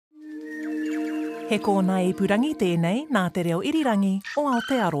He kōna ipurangi tēnei nā te reo irirangi o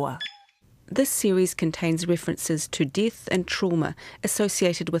Aotearoa. This series contains references to death and trauma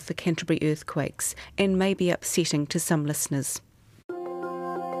associated with the Canterbury earthquakes and may be upsetting to some listeners.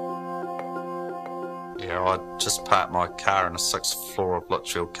 Yeah, I just parked my car in the 6th floor of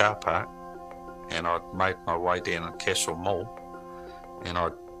Litchfield car park, and I'd made my way down to Cashel Mall, and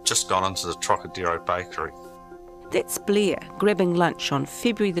I'd just gone into the Trocadero bakery. That's Blair grabbing lunch on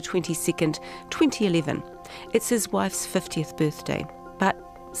February the 22nd, 2011. It's his wife's 50th birthday, but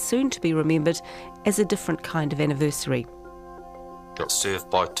soon to be remembered as a different kind of anniversary. Got served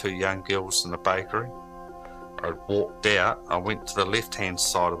by 2 young girls in the bakery. I walked out, I went to the left-hand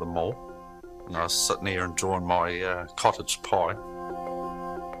side of the mall, and I was sitting there enjoying my cottage pie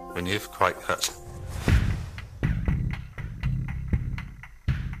when the earthquake hit.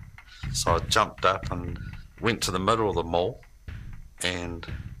 So I jumped up and went to the middle of the mall, and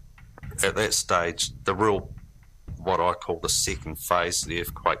at that stage, what I call the second phase of the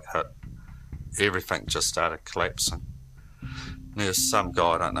earthquake hit. Everything just started collapsing. And there was some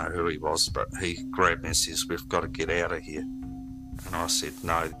guy, I don't know who he was, but he grabbed me and says, "We've got to get out of here." And I said,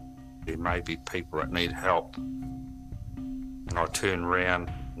 "No, there may be people that need help." And I turned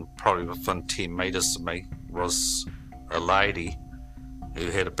around, and probably within 10 metres of me was a lady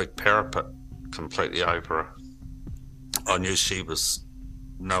who had a big parapet completely over her. I knew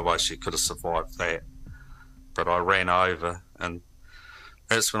no way she could have survived that. But I ran over, and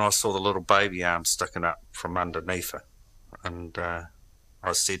that's when I saw the little baby arm sticking up from underneath her. And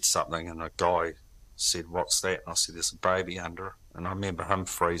I said something, and a guy said, "What's that?" And I said, "There's a baby under her." And I remember him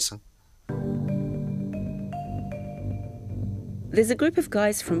freezing. There's a group of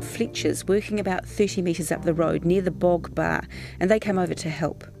guys from Fletcher's working about 30 metres up the road near the Bog Bar, and they come over to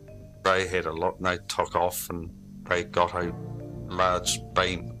help. They had a lot, and they took off, and they got a large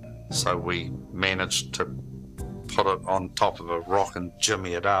beam. So we managed to put it on top of a rock and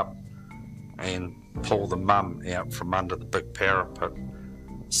jimmy it up and pull the mum out from under the big parapet.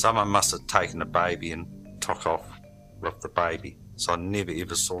 Someone must have taken the baby and took off with the baby. So I never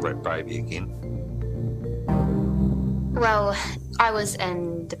ever saw that baby again. Well, I was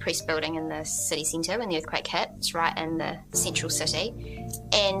in the press building in the city centre when the earthquake hit. It's right in the central city.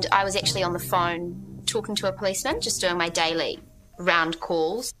 And I was actually on the phone talking to a policeman, just doing my daily round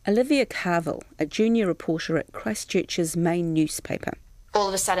calls. Olivia Carville, a junior reporter at Christchurch's main newspaper. All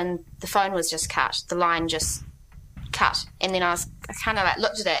of a sudden, the phone was just cut. The line just cut. And then I kind of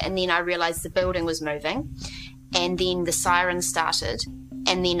looked at it, and then I realised the building was moving. And then the siren started.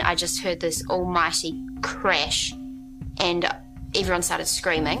 And then I just heard this almighty crash. And everyone started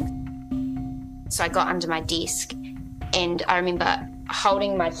screaming. So I got under my desk, and I remember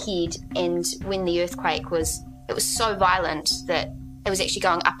holding my head, and when the earthquake it was so violent that it was actually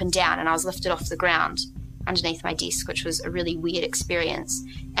going up and down, and I was lifted off the ground underneath my desk, which was a really weird experience.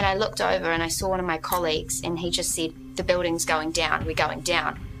 And I looked over and I saw one of my colleagues, and he just said, "The building's going down, we're going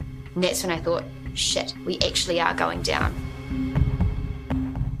down." And that's when I thought, shit, we actually are going down.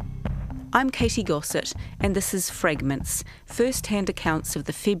 I'm Katie Gossett, and this is Fragments, first-hand accounts of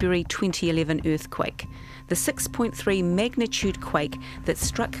the February 2011 earthquake, the 6.3 magnitude quake that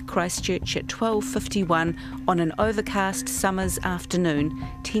struck Christchurch at 12:51 on an overcast summer's afternoon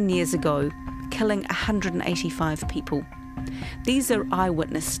 10 years ago, killing 185 people. These are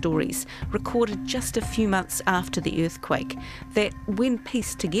eyewitness stories recorded just a few months after the earthquake that, when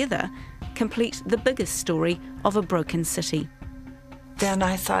pieced together, complete the biggest story of a broken city. Then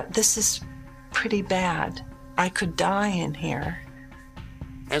I thought, this is pretty bad. I could die in here.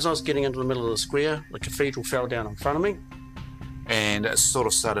 As I was getting into the middle of the square, the cathedral fell down in front of me. And it sort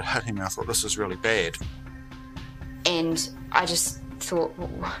of started hitting me. I thought, this is really bad. And I just thought,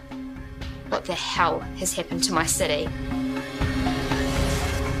 what the hell has happened to my city?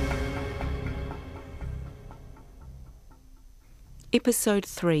 Episode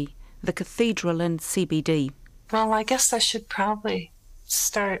 3, The Cathedral and CBD. Well, I guess I should probably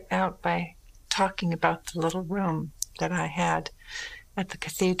start out by talking about the little room that I had at the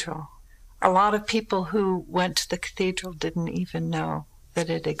cathedral. A lot of people who went to the cathedral didn't even know that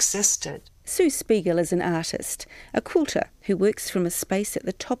it existed. Sue Spiegel is an artist, a quilter who works from a space at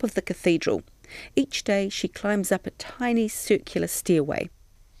the top of the cathedral. Each day she climbs up a tiny circular stairway.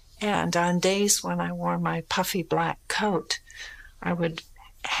 And on days when I wore my puffy black coat, I would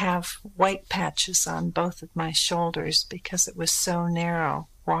have white patches on both of my shoulders because it was so narrow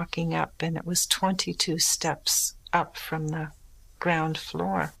walking up, and it was 22 steps up from the ground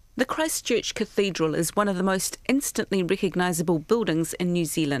floor. The Christchurch Cathedral is one of the most instantly recognisable buildings in New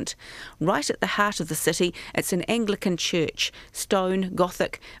Zealand. Right at the heart of the city, it's an Anglican church, stone,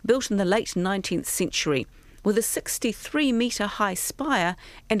 Gothic, built in the late 19th century, with a 63-metre high spire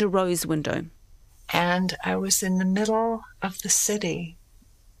and a rose window. And I was in the middle of the city,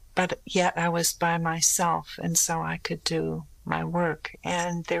 but yet I was by myself, and so I could do my work.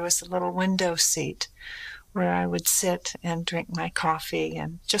 And there was a little window seat where I would sit and drink my coffee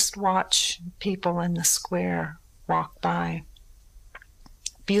and just watch people in the square walk by.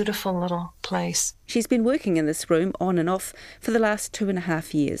 Beautiful little place. She's been working in this room on and off for the last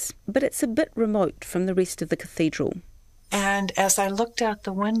 2.5 years, but it's a bit remote from the rest of the cathedral. And as I looked out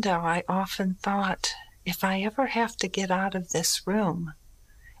the window, I often thought, if I ever have to get out of this room,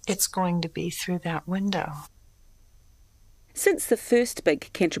 it's going to be through that window. Since the first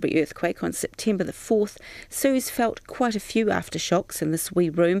big Canterbury earthquake on September the 4th, Sue's felt quite a few aftershocks in this wee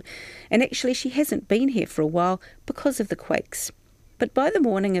room, and actually she hasn't been here for a while because of the quakes. But by the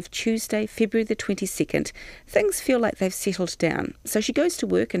morning of Tuesday, February the 22nd, things feel like they've settled down, so she goes to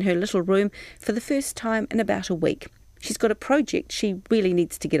work in her little room for the first time in about a week. She's got a project she really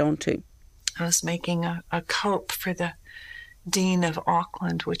needs to get onto. I was making a cope for the Dean of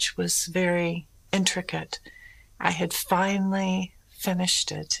Auckland, which was very intricate. I had finally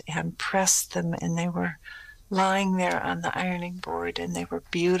finished it and pressed them, and they were lying there on the ironing board, and they were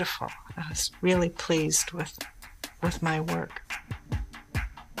beautiful. I was really pleased with my work.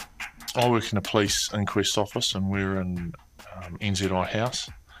 I work in a police inquest office, and we're in NZI House,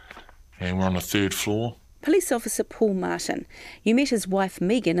 and we're on the 3rd floor. Police officer Paul Martin. You met his wife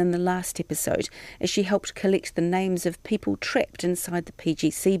Megan in the last episode as she helped collect the names of people trapped inside the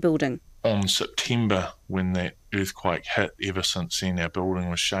PGC building. On September, when that earthquake hit, ever since then our building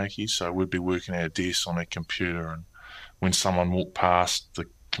was shaky, so we'd be working at our desk on a computer, and when someone walked past, the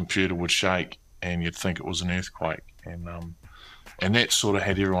computer would shake and you'd think it was an earthquake. And that sort of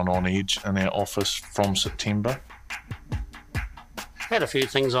had everyone on edge in our office from September. Had a few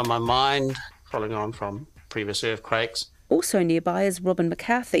things on my mind following on from previous earthquakes. Also nearby is Robin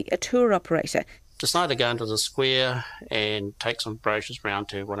McCarthy, a tour operator. Decided to go into the square and take some brochures round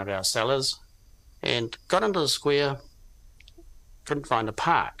to one of our sellers, and got into the square, couldn't find a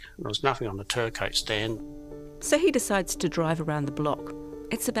park. There was nothing on the tour coach stand. So he decides to drive around the block.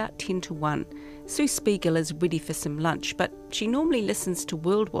 It's about 10 to 1. Sue Spiegel is ready for some lunch, but she normally listens to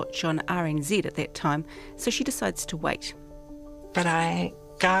World Watch on RNZ at that time, so she decides to wait. But I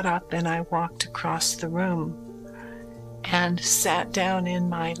got up and I walked across the room and sat down in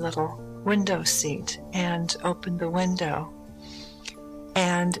my little window seat and opened the window.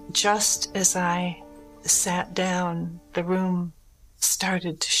 And just as I sat down, the room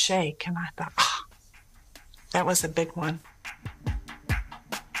started to shake, and I thought, that was a big one.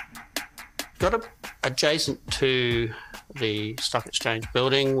 Got adjacent to the Stock Exchange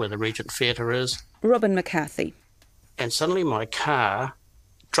building where the Regent Theatre is. Robin McCarthy. And suddenly my car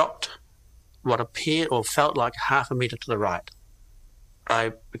dropped what appeared or felt like half a metre to the right.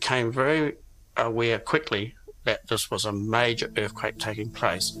 I became very aware quickly that this was a major earthquake taking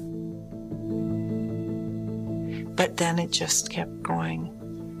place. But then it just kept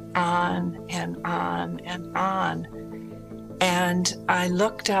going on and on and on. And I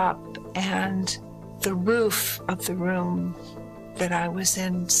looked up, and the roof of the room that I was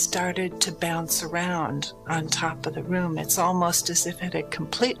in started to bounce around on top of the room. It's almost as if it had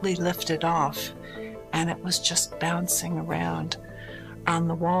completely lifted off, and it was just bouncing around on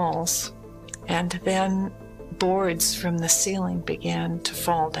the walls. And then boards from the ceiling began to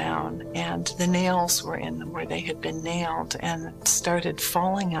fall down, and the nails were in them where they had been nailed, and it started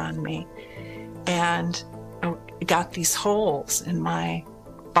falling on me. And I got these holes in my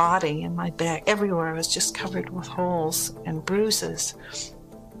body, in my back, everywhere. I was just covered with holes and bruises,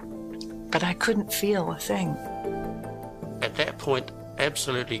 but I couldn't feel a thing. At that point,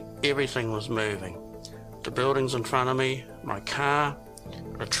 absolutely everything was moving. The buildings in front of me, my car,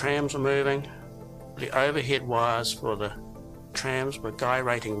 the trams were moving. The overhead wires for the trams were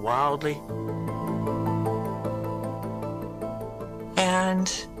gyrating wildly.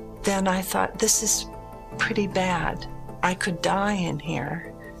 And then I thought, this is pretty bad. I could die in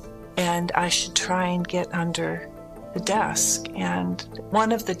here, and I should try and get under the desk. And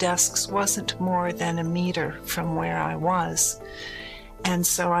one of the desks wasn't more than a meter from where I was. And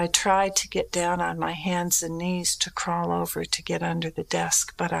so I tried to get down on my hands and knees to crawl over to get under the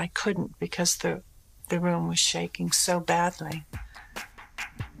desk, but I couldn't because the room was shaking so badly.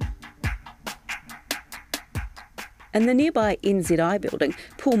 In the nearby NZI building,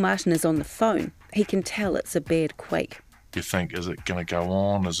 Paul Martin is on the phone. He can tell it's a bad quake. You think, is it going to go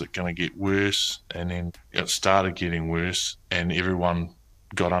on? Is it going to get worse? And then it started getting worse, and everyone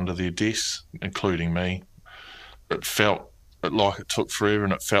got under their desks, including me. It felt like it took forever,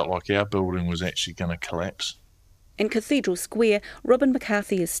 and it felt like our building was actually going to collapse. In Cathedral Square, Robin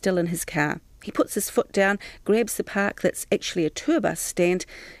McCarthy is still in his car. He puts his foot down, grabs the park that's actually a tour bus stand,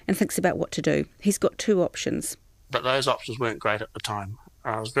 and thinks about what to do. He's got two options. But those options weren't great at the time.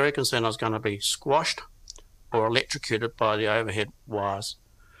 I was very concerned I was going to be squashed or electrocuted by the overhead wires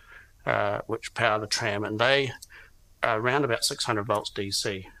which power the tram, and they are around about 600 volts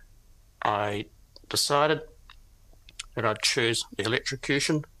DC. I decided that I'd choose the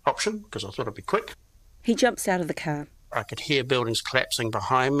electrocution option because I thought it'd be quick. He jumps out of the car. I could hear buildings collapsing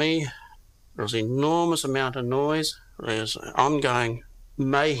behind me. There was an enormous amount of noise. There's ongoing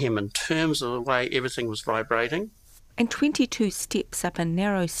mayhem in terms of the way everything was vibrating. And 22 steps up a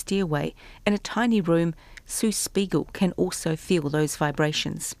narrow stairway in a tiny room, Sue Spiegel can also feel those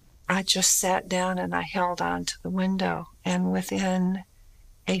vibrations. I just sat down and I held on to the window, and within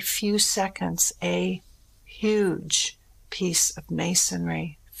a few seconds, a huge piece of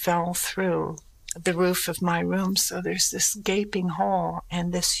masonry fell through the roof of my room. So there's this gaping hole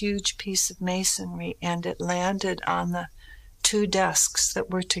and this huge piece of masonry, and it landed on the two desks that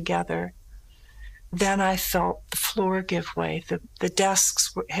were together. Then I felt the floor give way. The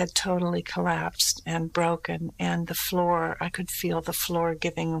desks had totally collapsed and broken, and the floor, I could feel the floor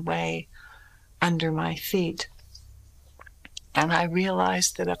giving way under my feet. And I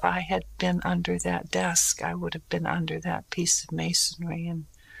realized that if I had been under that desk, I would have been under that piece of masonry, and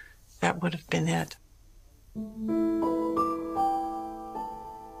that would have been it.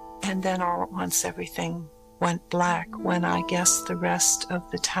 And then all at once everything went black when I guess the rest of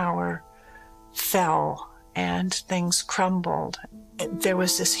the tower fell and things crumbled. There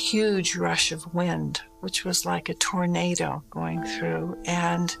was this huge rush of wind, which was like a tornado going through,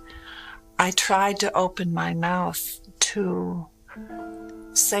 and I tried to open my mouth to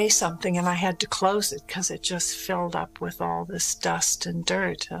say something, and I had to close it because it just filled up with all this dust and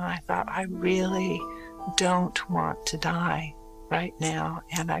dirt. And I thought, I really don't want to die right now,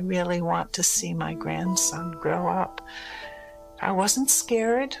 and I really want to see my grandson grow up. I wasn't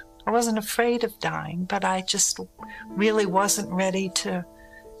scared. I wasn't afraid of dying, but I just really wasn't ready to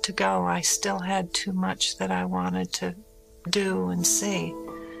go. I still had too much that I wanted to do and see.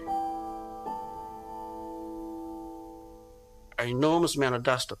 An enormous amount of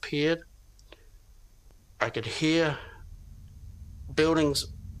dust appeared. I could hear buildings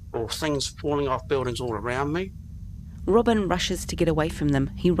or things falling off buildings all around me. Robin rushes to get away from them.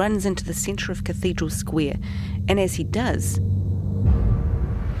 He runs into the centre of Cathedral Square, and as he does,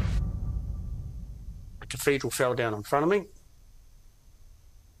 the cathedral fell down in front of me,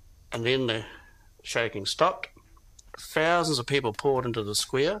 and then the shaking stopped. Thousands of people poured into the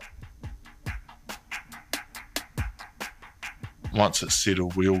square. Once it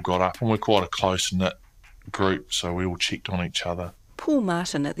settled, we all got up, and we're quite a close-knit group, so we all checked on each other. Paul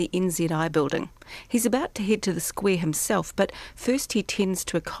Martin at the NZI building. He's about to head to the square himself, but first he tends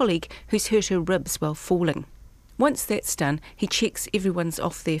to a colleague who's hurt her ribs while falling. Once that's done, he checks everyone's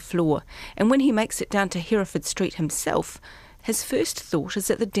off their floor, and when he makes it down to Hereford Street himself, his first thought is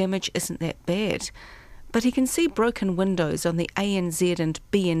that the damage isn't that bad. But he can see broken windows on the ANZ and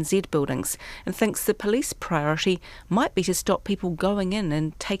BNZ buildings and thinks the police priority might be to stop people going in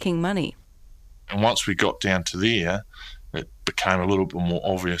and taking money. And once we got down to there, it became a little bit more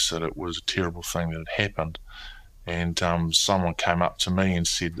obvious that it was a terrible thing that had happened. And someone came up to me and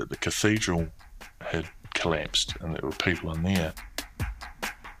said that the cathedral had collapsed and there were people in there.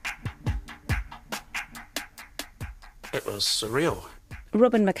 It was surreal.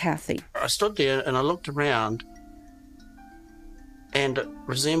 Robin McCarthy. I stood there and I looked around, and it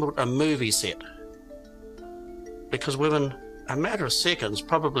resembled a movie set. Because within a matter of seconds,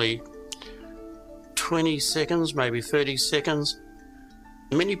 probably 20 seconds, maybe 30 seconds,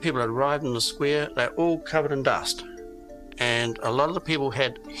 many people had arrived in the square. They're all covered in dust. And a lot of the people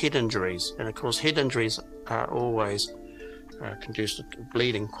had head injuries. And of course, head injuries are always conducive to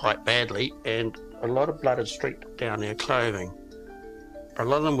bleeding quite badly. And a lot of blood had streaked down their clothing. A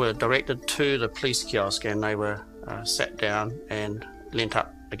lot of them were directed to the police kiosk, and they were sat down and leant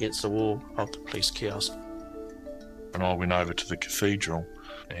up against the wall of the police kiosk. And I went over to the cathedral,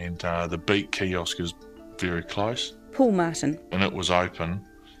 and the beat kiosk is very close. Paul Martin. And it was open,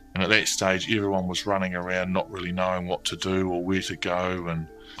 and at that stage everyone was running around not really knowing what to do or where to go, and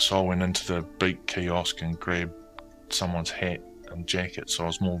so I went into the beat kiosk and grabbed someone's hat and jacket so I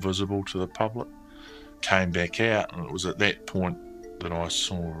was more visible to the public. Came back out, and it was at that point that I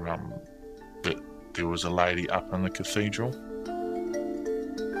saw that there was a lady up in the cathedral.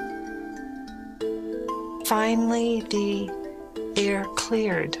 Finally, the air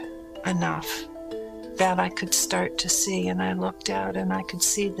cleared enough that I could start to see, and I looked out and I could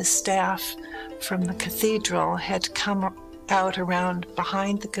see the staff from the cathedral had come out around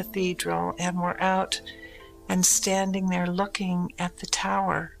behind the cathedral and were out and standing there looking at the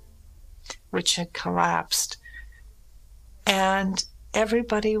tower, which had collapsed. And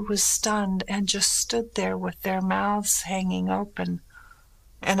everybody was stunned and just stood there with their mouths hanging open.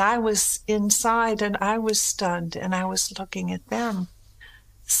 And I was inside and I was stunned and I was looking at them.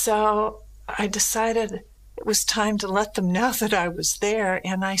 So I decided it was time to let them know that I was there,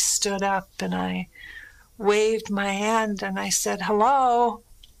 and I stood up and I waved my hand and I said, "Hello,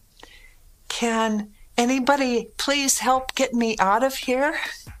 can anybody please help get me out of here?"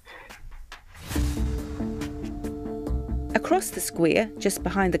 Across the square, just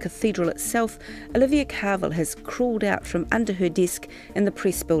behind the cathedral itself, Olivia Carville has crawled out from under her desk in the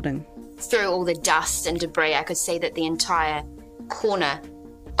press building. Through all the dust and debris, I could see that the entire corner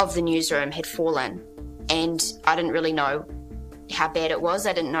of the newsroom had fallen, and I didn't really know how bad it was.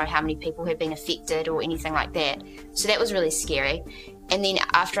 I didn't know how many people had been affected or anything like that. So that was really scary. And then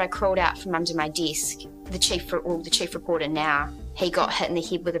after I crawled out from under my desk, the chief reporter now, he got hit in the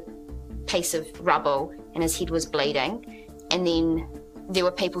head with a piece of rubble and his head was bleeding. And then there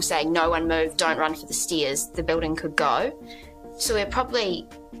were people saying, "No one move, don't run for the stairs, the building could go." So we're probably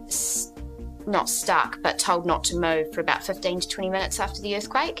not stuck, but told not to move for about 15 to 20 minutes after the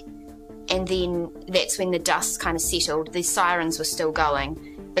earthquake. And then that's when the dust kind of settled. The sirens were still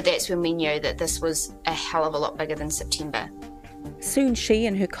going, but that's when we knew that this was a hell of a lot bigger than September. Soon she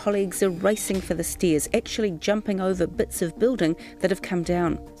and her colleagues are racing for the stairs, actually jumping over bits of building that have come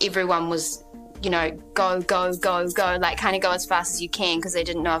down. Everyone was, go, go, go, go, like kind of go as fast as you can, because they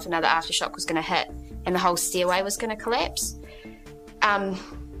didn't know if another aftershock was going to hit and the whole stairway was going to collapse.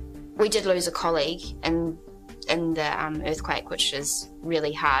 We did lose a colleague in the earthquake, which is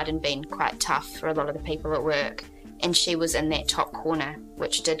really hard and been quite tough for a lot of the people at work. And she was in that top corner,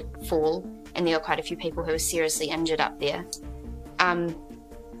 which did fall, and there were quite a few people who were seriously injured up there. And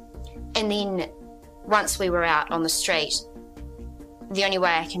then once we were out on the street, the only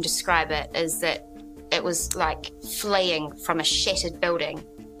way I can describe it is that it was like fleeing from a shattered building.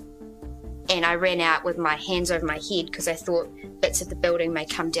 And I ran out with my hands over my head because I thought bits of the building may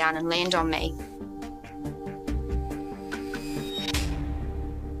come down and land on me.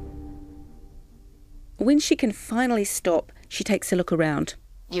 When she can finally stop, she takes a look around.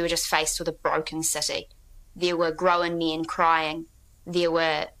 You were just faced with a broken city. There were grown men crying. There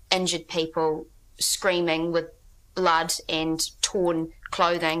were injured people screaming with blood and torn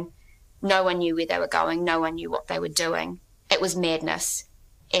clothing. No one knew where they were going. No one knew what they were doing. It was madness.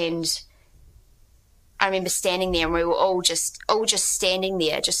 And I remember standing there, and we were all just standing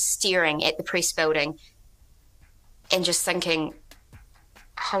there, just staring at the press building and just thinking,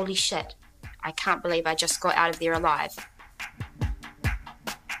 holy shit, I can't believe I just got out of there alive.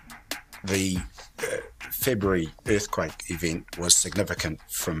 The February earthquake event was significant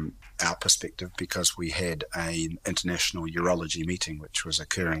from our perspective because we had an international urology meeting which was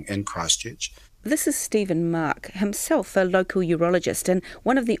occurring in Christchurch. This is Stephen Mark, himself a local urologist and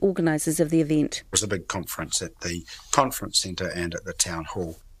one of the organisers of the event. It was a big conference at the conference centre and at the town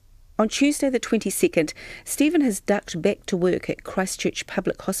hall. On Tuesday the 22nd, Stephen has ducked back to work at Christchurch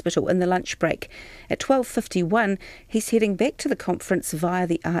Public Hospital in the lunch break. At 12:51, he's heading back to the conference via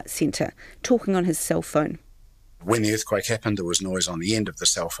the Arts Centre, talking on his cell phone. When the earthquake happened, there was noise on the end of the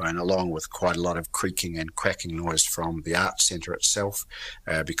cell phone, along with quite a lot of creaking and cracking noise from the Arts Centre itself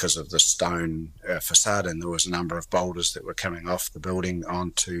because of the stone facade, and there was a number of boulders that were coming off the building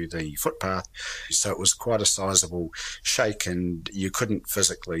onto the footpath. So it was quite a sizable shake, and you couldn't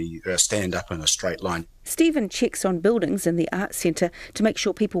physically stand up in a straight line. Stephen checks on buildings in the Arts Centre to make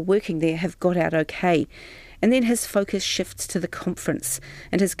sure people working there have got out okay. And then his focus shifts to the conference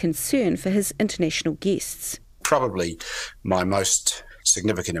and his concern for his international guests. Probably my most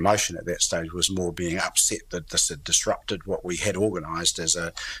significant emotion at that stage was more being upset that this had disrupted what we had organised as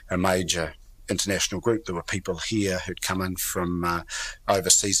a major international group. There were people here who'd come in from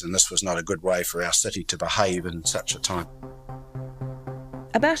overseas, and this was not a good way for our city to behave in such a time.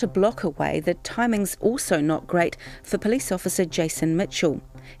 About a block away, the timing's also not great for police officer Jason Mitchell.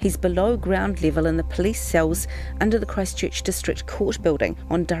 He's below ground level in the police cells under the Christchurch District Court building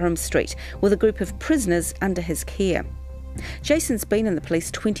on Durham Street with a group of prisoners under his care. Jason's been in the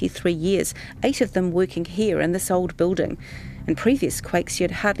police 23 years, 8 of them working here in this old building. In previous quakes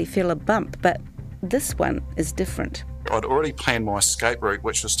you'd hardly feel a bump, but this one is different. I'd already planned my escape route,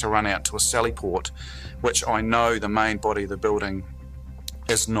 which was to run out to a sally port, which I know the main body of the building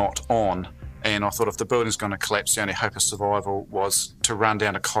is not on. And I thought if the building's going to collapse, the only hope of survival was to run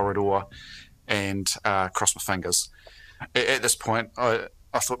down a corridor and cross my fingers. At this point, I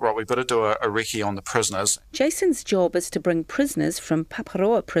thought, right, we better do a recce on the prisoners. Jason's job is to bring prisoners from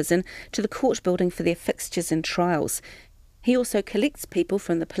Paparoa prison to the court building for their fixtures and trials. He also collects people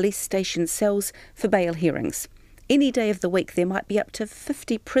from the police station cells for bail hearings. Any day of the week there might be up to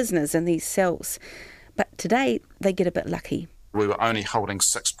 50 prisoners in these cells. But today they get a bit lucky. We were only holding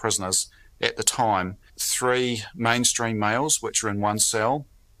 6 prisoners at the time. 3 mainstream males, which were in one cell,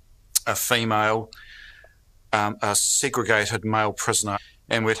 a female, a segregated male prisoner,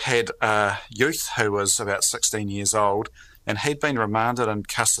 and we'd had a youth who was about 16 years old, and he'd been remanded in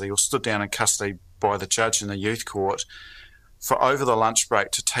custody or stood down in custody by the judge in the youth court for over the lunch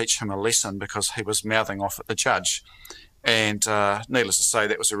break to teach him a lesson because he was mouthing off at the judge. And needless to say,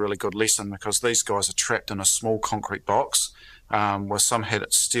 that was a really good lesson because these guys are trapped in a small concrete box where some had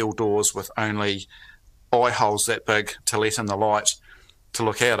steel doors with only eye holes that big to let in the light to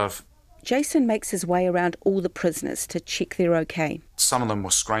look out of. Jason makes his way around all the prisoners to check they're okay. Some of them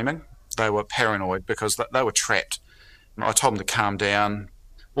were screaming. They were paranoid because they were trapped. I told them to calm down.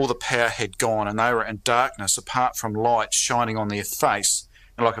 All the power had gone and they were in darkness apart from light shining on their face.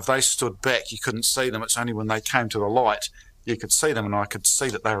 And like if they stood back, you couldn't see them. It's only when they came to the light you could see them, and I could see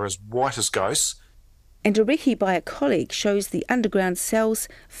that they were as white as ghosts. And a recce by a colleague shows the underground cells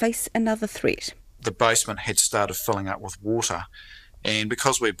face another threat. The basement had started filling up with water. And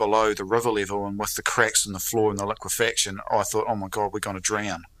because we're below the river level and with the cracks in the floor and the liquefaction, I thought, oh my God, we're going to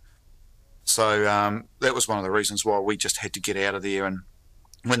drown. So that was one of the reasons why we just had to get out of there. And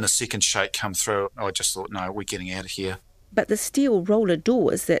when the second shake come through, I just thought, no, we're getting out of here. But the steel roller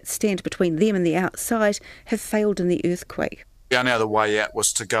doors that stand between them and the outside have failed in the earthquake. The only other way out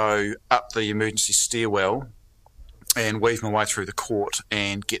was to go up the emergency stairwell and weave my way through the court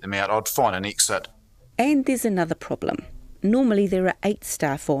and get them out. I'd find an exit. And there's another problem. Normally there are 8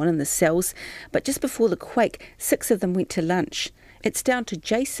 staff on in the cells, but just before the quake, 6 of them went to lunch. It's down to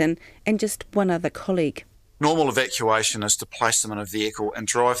Jason and just one other colleague. Normal evacuation is to place them in a vehicle and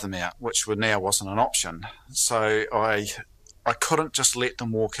drive them out, which now wasn't an option. So I couldn't just let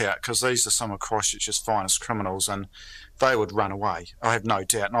them walk out because these are some of Christchurch's finest criminals and they would run away, I have no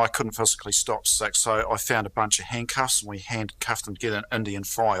doubt. And I couldn't physically stop 6, so I found a bunch of handcuffs and we handcuffed them together in Indian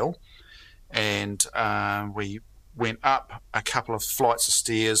file. And we went up a couple of flights of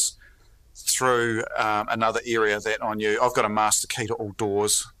stairs through another area that I knew. I've got a master key to all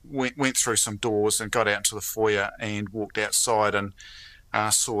doors. Went through some doors and got out into the foyer and walked outside and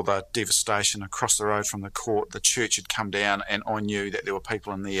saw the devastation across the road from the court. The church had come down and I knew that there were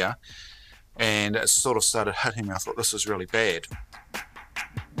people in there. And it sort of started hitting me. I thought, this is really bad.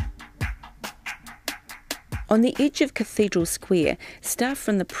 On the edge of Cathedral Square, staff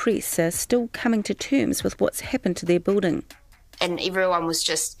from the press are still coming to terms with what's happened to their building. And everyone was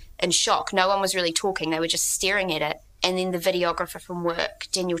just in shock. No one was really talking. They were just staring at it. And then the videographer from work,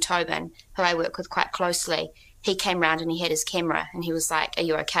 Daniel Tobin, who I work with quite closely, he came round and he had his camera and he was like, "Are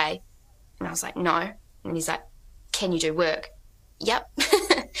you okay?" And I was like, "No." And he's like, "Can you do work?" "Yep."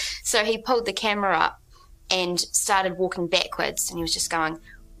 So he pulled the camera up and started walking backwards and he was just going,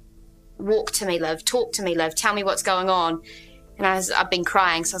 "Walk to me, Liv. Talk to me, Liv. Tell me what's going on." And I've been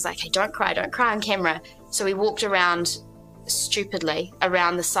crying, so I was like, "Hey, don't cry on camera." So we walked around stupidly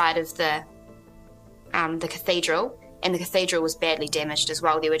around the side of the cathedral, and the cathedral was badly damaged as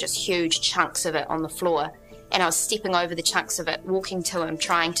well. There were just huge chunks of it on the floor, and I was stepping over the chunks of it, walking to him,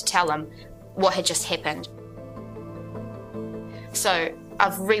 trying to tell him what had just happened. So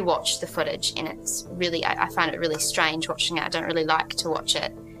I've rewatched the footage, and it's really, I find it really strange watching it. I don't really like to watch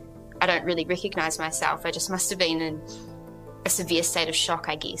it. I don't really recognise myself. I just must have been in a severe state of shock,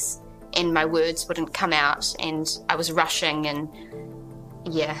 I guess. And my words wouldn't come out, and I was rushing, and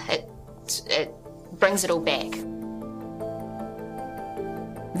yeah, it brings it all back.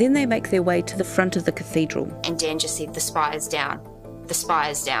 Then they make their way to the front of the cathedral. And Dan just said, "The spire's down, the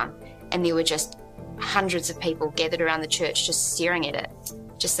spire's down." And there were just hundreds of people gathered around the church just staring at it,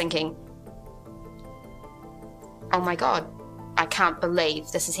 just thinking, "Oh my God, I can't believe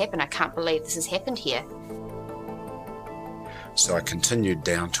this has happened. I can't believe this has happened here." So I continued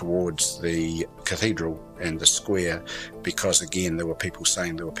down towards the cathedral and the square because, again, there were people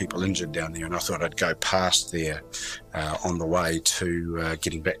saying there were people injured down there, and I thought I'd go past there on the way to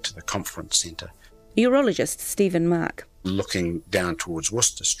getting back to the conference centre. Urologist Stephen Mark. looking down towards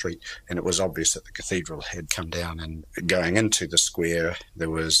Worcester Street, and it was obvious that the cathedral had come down. And going into the square, there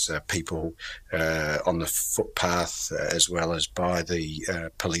was people on the footpath as well as by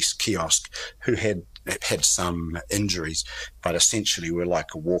the police kiosk who had some injuries, but essentially were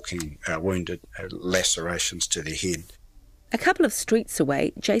like a walking wounded, lacerations to their head. A couple of streets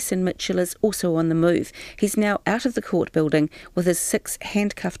away, Jason Mitchell is also on the move. He's now out of the court building with his 6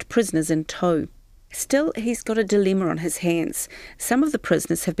 handcuffed prisoners in tow. Still, he's got a dilemma on his hands. Some of the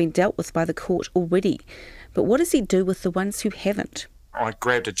prisoners have been dealt with by the court already, but what does he do with the ones who haven't? I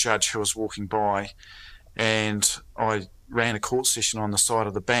grabbed a judge who was walking by and I ran a court session on the side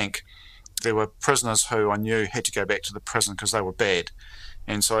of the bank. There were prisoners who I knew had to go back to the prison because they were bad,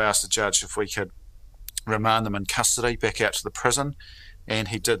 and so I asked the judge if we could remand them in custody back out to the prison, and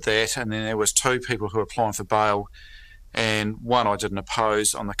he did that. And then there was 2 people who were applying for bail, and one I didn't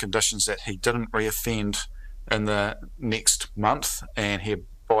oppose on the conditions that he didn't reoffend in the next month and he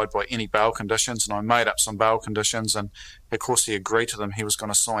abide by any bail conditions. And I made up some bail conditions, and of course he agreed to them. He was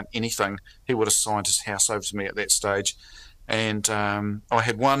going to sign anything. He would have signed his house over to me at that stage. And I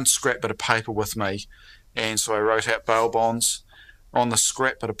had one scrap bit of paper with me, and so I wrote out bail bonds on the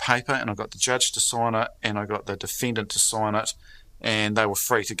scrap bit of paper, and I got the judge to sign it and I got the defendant to sign it, and they were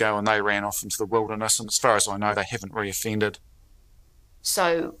free to go, and they ran off into the wilderness, and as far as I know they haven't reoffended.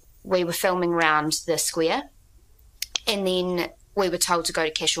 So we were filming around the square, and then we were told to go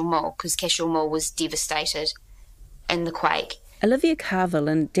to Cashel Mall because Cashel Mall was devastated in the quake. Olivia Carville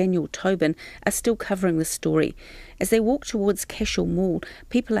and Daniel Tobin are still covering the story. As they walk towards Cashel Mall,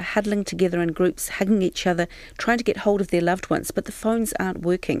 people are huddling together in groups, hugging each other, trying to get hold of their loved ones, but the phones aren't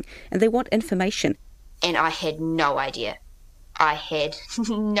working and they want information. And I had no idea. I had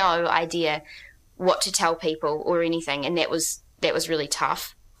no idea what to tell people or anything, and that was really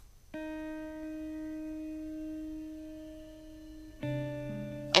tough.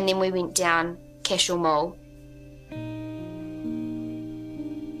 And then we went down Cashel Mall.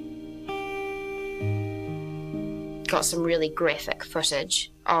 Got some really graphic footage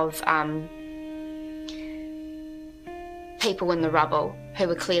of people in the rubble who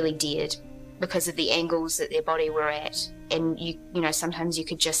were clearly dead because of the angles that their body were at, and you know sometimes you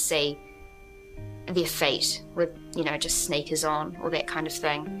could just see their feet with just sneakers on or that kind of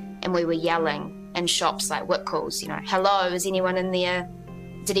thing. And we were yelling in shops like Whitcoulls, hello, is anyone in there?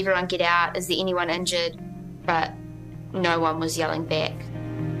 Did everyone get out? Is there anyone injured? But no one was yelling back.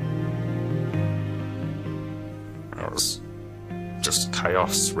 It was just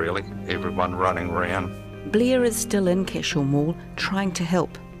chaos, really. Everyone running around. Blair is still in Cashel Mall, trying to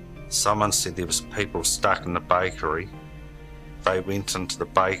help. Someone said there was people stuck in the bakery. They went into the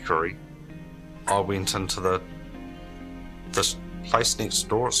bakery. I went into this place next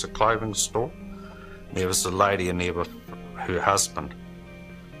door. It's a clothing store. There was a lady in there with her husband.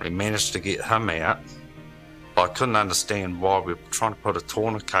 We managed to get him out. I couldn't understand why we were trying to put a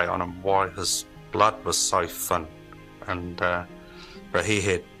tourniquet on him, why his blood was so thin. And but he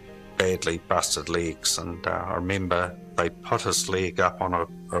had badly busted legs, and I remember they put his leg up on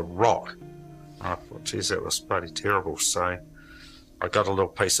a rock. I thought, geez, that was bloody terrible. So I got a little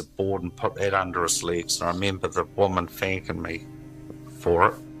piece of board and put that under his legs, and I remember the woman thanking me for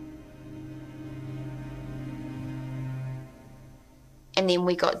it. And then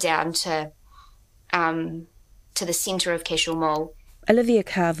we got down to the centre of Cashel Mall. Olivia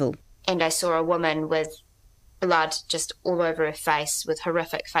Carville. And I saw a woman with blood just all over her face with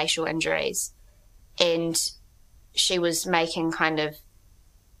horrific facial injuries. And she was making kind of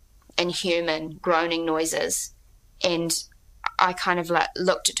inhuman groaning noises. And I kind of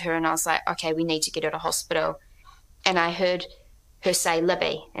looked at her and I was like, okay, we need to get her to hospital. And I heard her say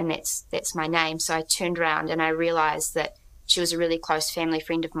Libby, and that's my name. So I turned around and I realised that she was a really close family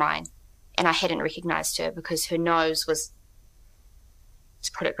friend of mine. And I hadn't recognised her because her nose was,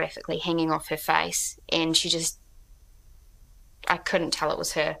 to put it graphically, hanging off her face, and I couldn't tell it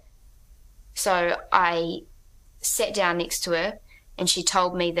was her. So I sat down next to her, and she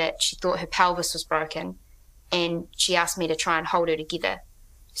told me that she thought her pelvis was broken, and she asked me to try and hold her together.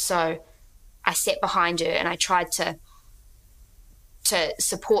 So I sat behind her and I tried to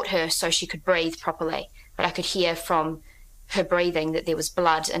support her so she could breathe properly, but I could hear from her breathing that there was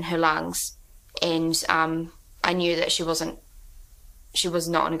blood in her lungs, and I knew that she was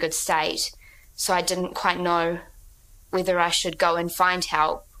not in a good state. So I didn't quite know whether I should go and find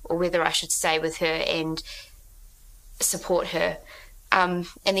help or whether I should stay with her and support her. And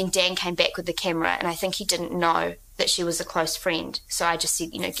then Dan came back with the camera, and I think he didn't know that she was a close friend. So I just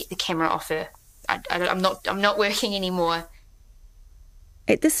said, get the camera off her. I'm not working anymore.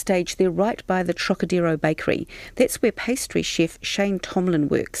 At this stage, they're right by the Trocadero bakery. That's where pastry chef Shane Tomlin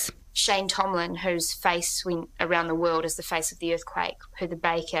works. Shane Tomlin, whose face went around the world as the face of the earthquake, who the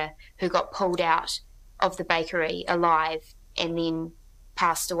baker who got pulled out of the bakery alive and then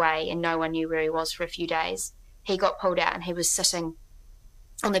passed away and no one knew where he was for a few days. He got pulled out and he was sitting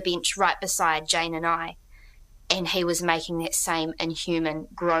on the bench right beside Jane and I, and he was making that same inhuman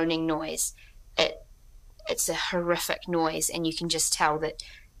groaning noise. It's a horrific noise, and you can just tell that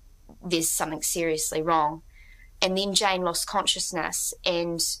there's something seriously wrong. And then Jane lost consciousness,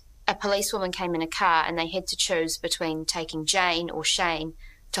 and a policewoman came in a car, and they had to choose between taking Jane or Shane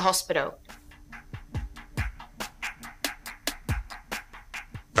to hospital.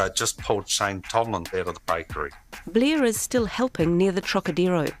 They just pulled Shane Tomlin out of the bakery. Blair is still helping near the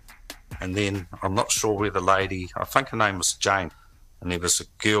Trocadero. And then, I'm not sure where the lady, I think her name was Jane, and there was a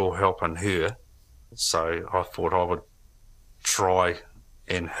girl helping her. So I thought I would try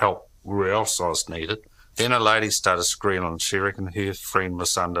and help where else I was needed. Then a lady started screaming. She reckoned her friend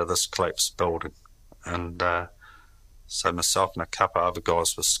was under this collapsed building. And so myself and a couple of other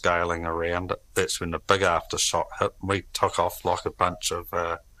guys were scaling around it. That's when the big aftershock hit. We took off like a bunch of,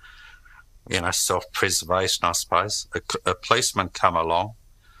 self-preservation, I suppose. A policeman come along,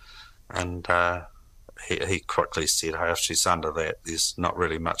 and he quickly said, hey, if she's under that, there's not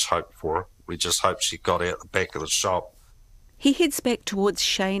really much hope for her. We just hope she got out the back of the shop. He heads back towards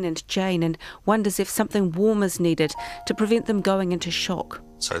Shane and Jane and wonders if something warm is needed to prevent them going into shock.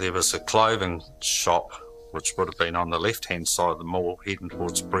 So there was a clothing shop, which would have been on the left-hand side of the mall, heading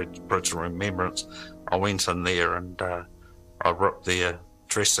towards Bridge of Remembrance. I went in there and I ripped their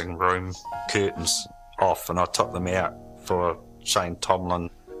dressing room curtains off, and I took them out for Shane Tomlin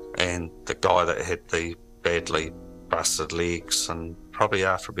and the guy that had the badly busted legs. And probably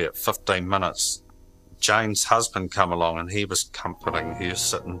after about 15 minutes, Jane's husband come along, and he was comforting her,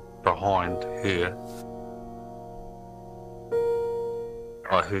 sitting behind her.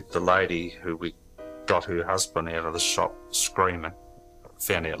 I heard the lady who we got her husband out of the shop screaming.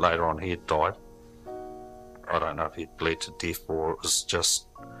 Found out later on he had died. I don't know if he'd bled to death or it was just,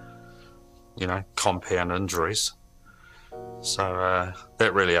 compound injuries. So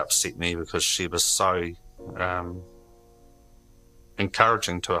that really upset me, because she was so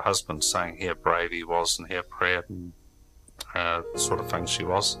encouraging to her husband, saying how brave he was and how proud and sort of thing she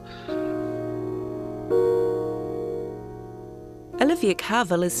was. Olivia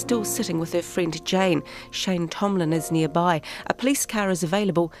Carville is still sitting with her friend Jane. Shane Tomlin is nearby. A police car is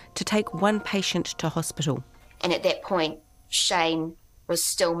available to take one patient to hospital. And at that point, Shane was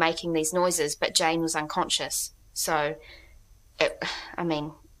still making these noises, but Jane was unconscious. So, they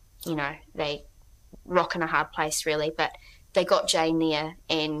rock in a hard place, really. But they got Jane there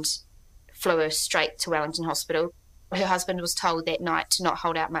and flew her straight to Wellington Hospital. Her husband was told that night to not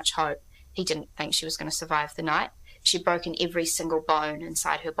hold out much hope. He didn't think she was going to survive the night. She'd broken every single bone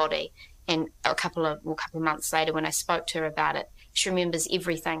inside her body. And a couple of months later, when I spoke to her about it, she remembers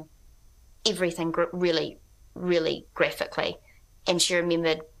everything really, really graphically. And she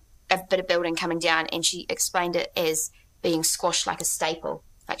remembered a bit of building coming down, and she explained it as being squashed like a staple,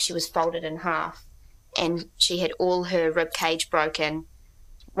 like she was folded in half. And she had all her rib cage broken,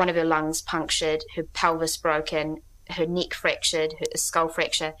 one of her lungs punctured, her pelvis broken, her neck fractured, her skull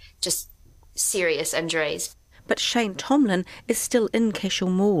fracture, just serious injuries. But Shane Tomlin is still in Cashel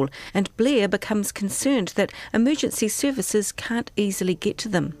Mall, and Blair becomes concerned that emergency services can't easily get to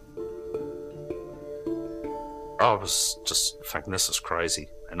them. I was just thinking, this is crazy.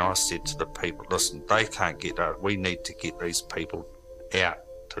 And I said to the people, listen, they can't get out. We need to get these people out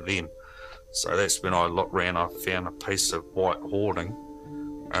to them. So that's when I looked round, I found a piece of white hoarding,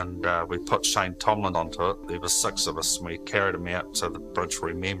 and we put Shane Tomlin onto it. There were 6 of us, and we carried him out to the Bridge of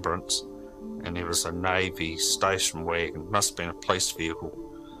Remembrance, and there was a Navy station wagon, must have been a police vehicle,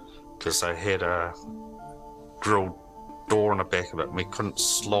 because they had a grilled door in the back of it, and we couldn't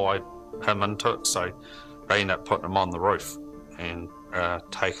slide him into it, so they ended up putting him on the roof and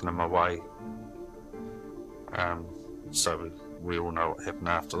taking him away. So we all know what happened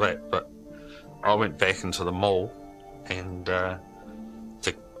after that. But I went back into the mall and to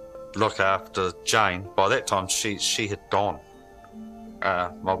look after Jane. By that time, she had gone.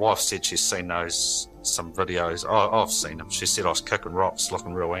 My wife said she's seen some videos. I've seen them. She said I was kicking rocks,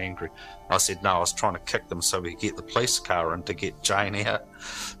 looking real angry. I said, no, I was trying to kick them so we could get the police car in to get Jane out.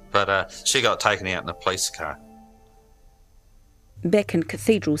 But she got taken out in a police car. Back in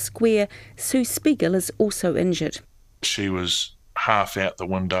Cathedral Square, Sue Spiegel is also injured. She was half out the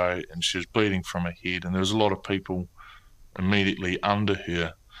window and she was bleeding from her head, and there was a lot of people immediately under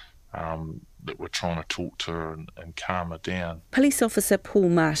her. that were trying to talk to her and calm her down. Police officer Paul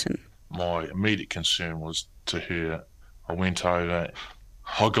Martin. My immediate concern was to her. I went over,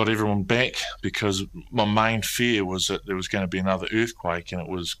 I got everyone back because my main fear was that there was going to be another earthquake, and it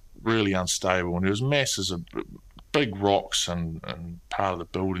was really unstable, and there was masses of big rocks and part of the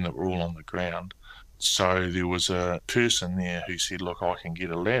building that were all on the ground. So there was a person there who said, look, I can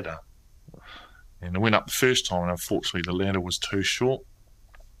get a ladder. And I went up the first time, and unfortunately the ladder was too short,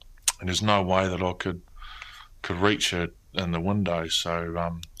 and there's no way that I could reach her in the window.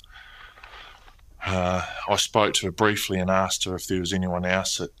 So I spoke to her briefly and asked her if there was anyone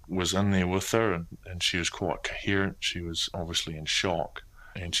else that was in there with her, and she was quite coherent. She was obviously in shock,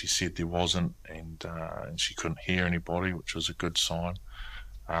 and she said there wasn't, and she couldn't hear anybody, which was a good sign.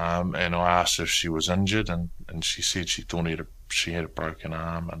 And I asked her if she was injured, and she said she thought she had a broken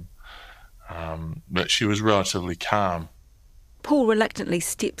arm, but she was relatively calm. Paul reluctantly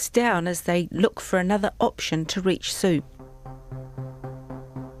steps down as they look for another option to reach Sue.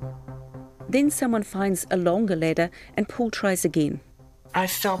 Then someone finds a longer ladder, and Paul tries again. I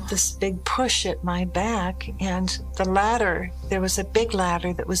felt this big push at my back, and the ladder, there was a big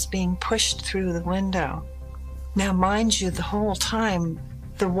ladder that was being pushed through the window. Now, mind you, the whole time,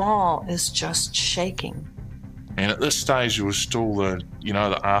 the wall is just shaking. And at this stage, there was still the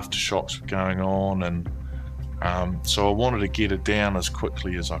aftershocks were going on, and so I wanted to get it down as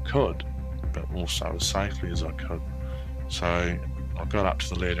quickly as I could, but also as safely as I could. So I got up to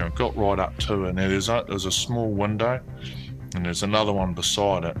the ladder and got right up to it. Now there's a small window, and there's another one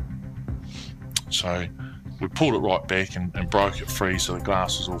beside it. So we pulled it right back and broke it free, so the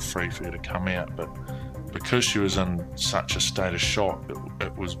glass was all free for her to come out. But because she was in such a state of shock,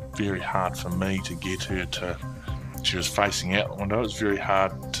 it was very hard for me to get her to. She was facing out the window. It was very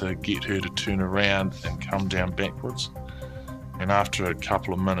hard to get her to turn around and come down backwards. And after a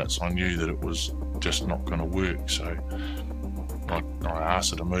couple of minutes, I knew that it was just not going to work. So I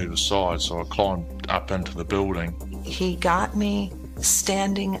asked her to move aside. So I climbed up into the building. He got me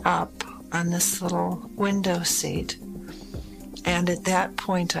standing up on this little window seat. And at that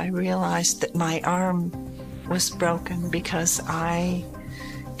point, I realized that my arm was broken because I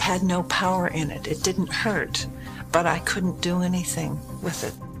had no power in it. It didn't hurt, but I couldn't do anything with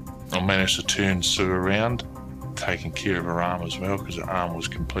it. I managed to turn Sue around, taking care of her arm as well, because her arm was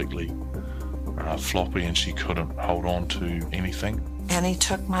completely floppy and she couldn't hold on to anything. And he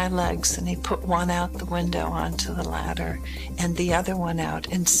took my legs and he put one out the window onto the ladder and the other one out.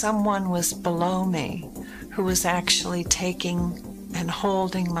 And someone was below me who was actually taking and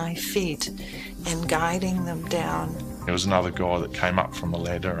holding my feet and guiding them down. There was another guy that came up from the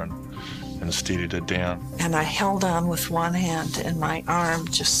ladder and steadied her down. And I held on with one hand and my arm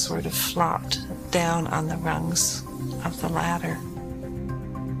just sort of flopped down on the rungs of the ladder.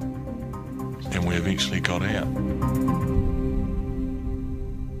 And we eventually got out.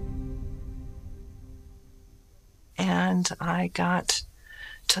 And I got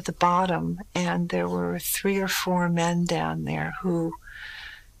to the bottom, and there were 3 or 4 men down there who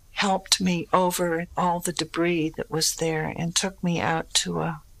helped me over all the debris that was there and took me out to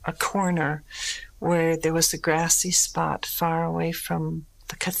a corner where there was a grassy spot far away from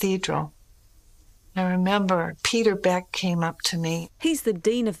the cathedral. I remember Peter Beck came up to me. He's the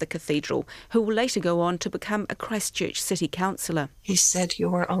dean of the cathedral, who will later go on to become a Christchurch city councillor. He said,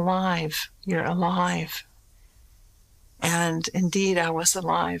 "You're alive. You're alive." And indeed, I was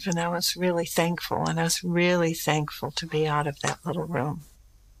alive, and I was really thankful, and I was really thankful to be out of that little room.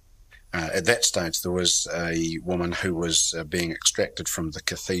 At that stage, there was a woman who was being extracted from the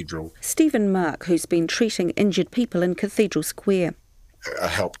cathedral. Stephen Mark, who's been treating injured people in Cathedral Square. I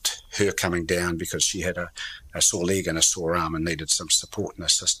helped her coming down because she had a sore leg and a sore arm and needed some support and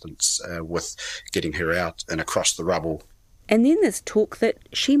assistance with getting her out and across the rubble. And then there's talk that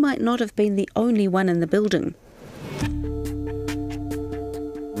she might not have been the only one in the building.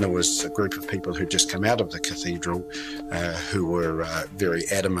 There was a group of people who'd just come out of the cathedral who were very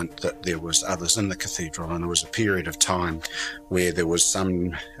adamant that there was others in the cathedral, and there was a period of time where there was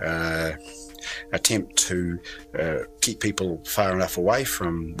some attempt to keep people far enough away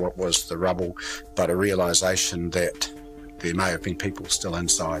from what was the rubble, but a realisation that there may have been people still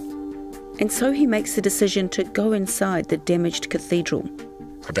inside. And so he makes the decision to go inside the damaged cathedral.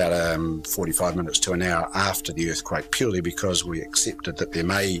 About 45 minutes to an hour after the earthquake, purely because we accepted that there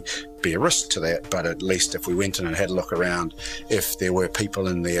may be a risk to that, but at least if we went in and had a look around, if there were people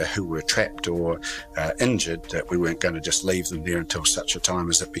in there who were trapped or injured, that we weren't going to just leave them there until such a time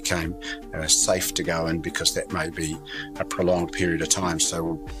as it became safe to go in, because that may be a prolonged period of time.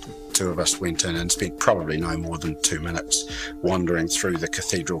 So two of us went in and spent probably no more than 2 minutes wandering through the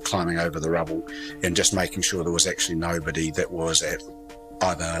cathedral, climbing over the rubble and just making sure there was actually nobody that was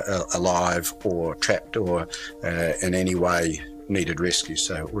either alive or trapped or in any way needed rescue.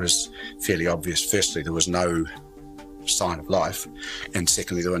 So it was fairly obvious. Firstly, there was no sign of life, and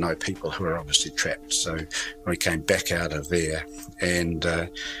secondly, there were no people who were obviously trapped. So we came back out of there, and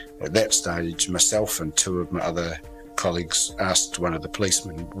at that stage, myself and two of my other colleagues asked one of the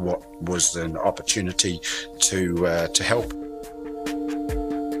policemen what was an opportunity to help.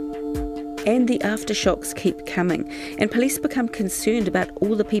 And the aftershocks keep coming, and police become concerned about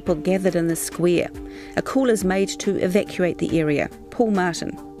all the people gathered in the square. A call is made to evacuate the area. Paul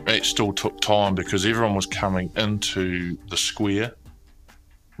Martin. It still took time because everyone was coming into the square.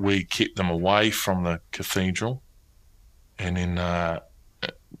 We kept them away from the cathedral, and then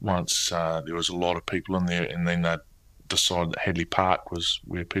once there was a lot of people in there, and then they decided that Hadley Park was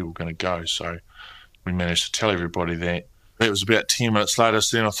where people were going to go, so we managed to tell everybody that. It was about 10 minutes later,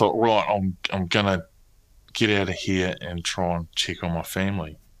 so then I thought, right, I'm going to get out of here and try and check on my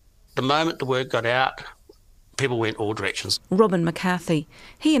family. The moment the word got out, people went all directions. Robin McCarthy.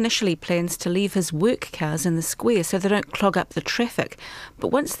 He initially plans to leave his work cars in the square so they don't clog up the traffic, but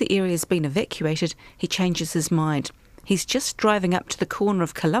once the area's been evacuated, he changes his mind. He's just driving up to the corner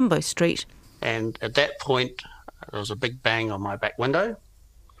of Colombo Street. And at that point, there was a big bang on my back window,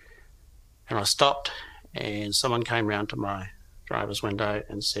 and I stopped, and someone came round to my driver's window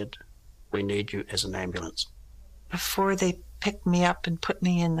and said, "We need you as an ambulance." Before they picked me up and put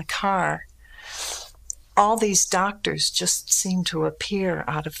me in the car, all these doctors just seemed to appear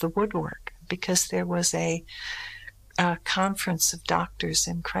out of the woodwork, because there was a conference of doctors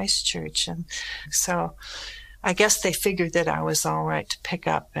in Christchurch. And so I guess they figured that I was all right to pick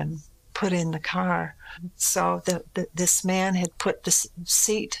up and put in the car. So this man had put the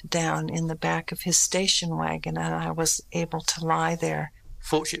seat down in the back of his station wagon, and I was able to lie there.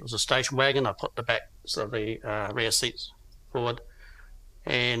 Fortunately, it was a station wagon. I put the back, so the rear seats forward,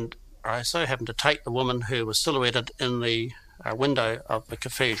 and I so happened to take the woman who was silhouetted in the window of the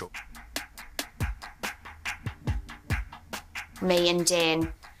cathedral. Me and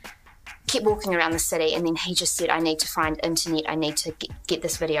Dan kept walking around the city, and then he just said, "I need to find internet, I need to get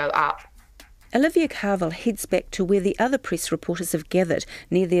this video up." Olivia Carville heads back to where the other press reporters have gathered,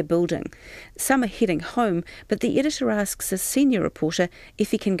 near their building. Some are heading home, but the editor asks a senior reporter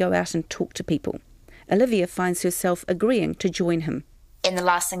if he can go out and talk to people. Olivia finds herself agreeing to join him. And the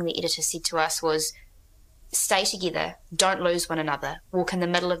last thing the editor said to us was, "Stay together, don't lose one another, walk in the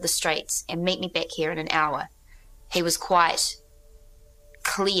middle of the streets and meet me back here in an hour." He was quite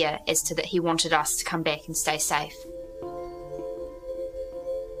clear as to that he wanted us to come back and stay safe.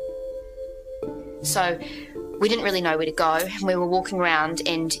 So we didn't really know where to go. We were walking around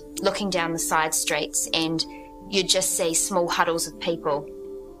and looking down the side streets, and you'd just see small huddles of people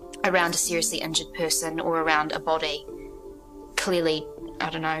around a seriously injured person or around a body. Clearly, I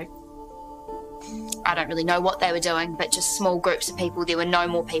don't really know what they were doing, but just small groups of people. There were no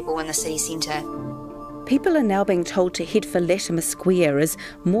more people in the city centre. People are now being told to head for Latimer Square as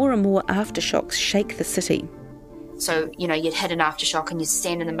more and more aftershocks shake the city. So, you'd hit an aftershock and you'd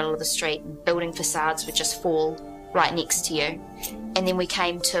stand in the middle of the street and building facades would just fall right next to you. And then we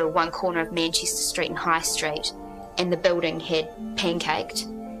came to one corner of Manchester Street and High Street, and the building had pancaked,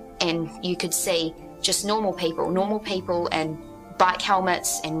 and you could see just normal people in bike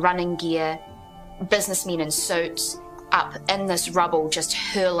helmets and running gear, businessmen in suits, up in this rubble, just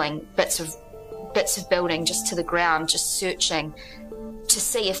hurling bits of building just to the ground, just searching to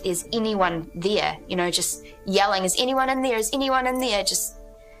see if there's anyone there, just yelling, "Is anyone in there? Is anyone in there?" Just,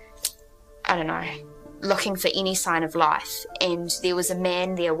 looking for any sign of life. And there was a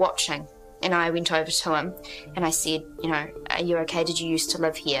man there watching, and I went over to him and I said, "Are you okay? Did you used to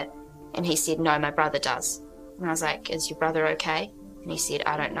live here?" And he said, "No, my brother does." And I was like, "Is your brother okay?" And he said,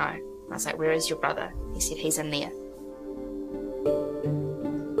 "I don't know." And I was like, "Where is your brother?" He said, "He's in there."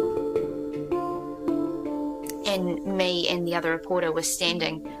 And me and the other reporter were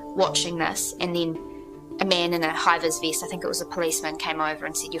standing watching this, and then a man in a high-vis vest, I think it was a policeman, came over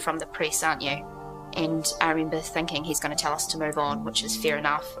and said, "You're from the press, aren't you?" And I remember thinking he's going to tell us to move on, which is fair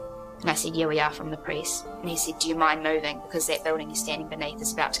enough. And I said, "Yeah, we are from the press." And he said, "Do you mind moving? Because that building you're standing beneath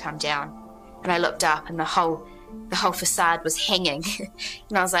is about to come down." And I looked up, and the whole facade was hanging.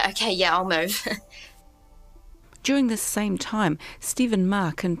 And I was like, "Okay, yeah, I'll move." During this same time, Stephen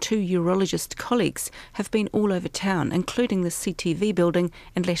Mark and 2 urologist colleagues have been all over town, including the CTV building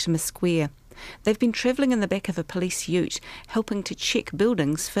and Latimer Square. They've been travelling in the back of a police ute, helping to check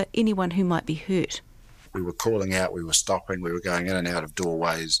buildings for anyone who might be hurt. We were calling out, we were stopping, we were going in and out of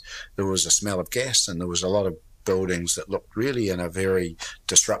doorways. There was a smell of gas, and there was a lot of buildings that looked really in a very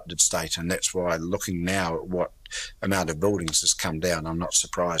disrupted state, and that's why, looking now at what amount of buildings has come down, I'm not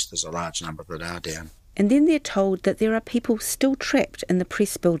surprised there's a large number that are down. And then they're told that there are people still trapped in the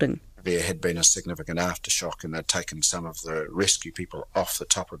press building. There had been a significant aftershock, and they'd taken some of the rescue people off the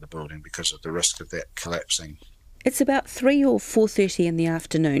top of the building because of the risk of that collapsing. It's about 3 or 4:30 in the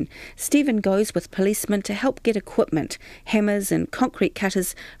afternoon. Stephen goes with policemen to help get equipment, hammers and concrete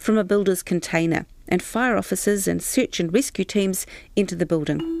cutters from a builder's container, and fire officers and search and rescue teams enter the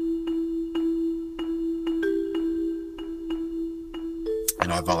building.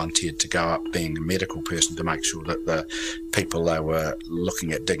 And I volunteered to go up, being a medical person, to make sure that the people they were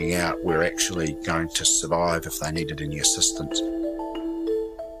looking at digging out were actually going to survive if they needed any assistance.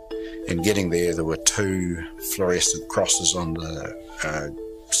 In getting there, there were 2 fluorescent crosses on the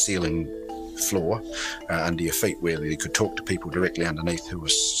ceiling floor under your feet, where you could talk to people directly underneath who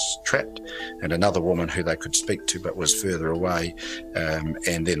was trapped, and another woman who they could speak to but was further away, and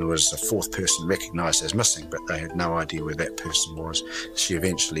then there was a 4th person recognised as missing, but they had no idea where that person was. She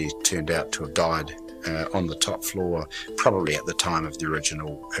eventually turned out to have died on the top floor, probably at the time of the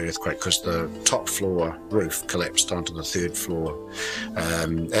original earthquake, because the top floor roof collapsed onto the 3rd floor.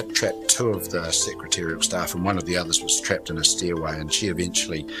 That trapped 2 of the secretarial staff, and one of the others was trapped in a stairway, and she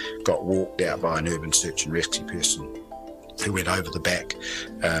eventually got walked out by an urban search and rescue person who went over the back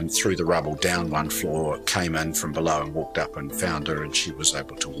through the rubble down 1 floor, came in from below and walked up and found her, and she was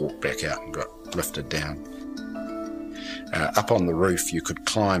able to walk back out and got lifted down. Up on the roof, you could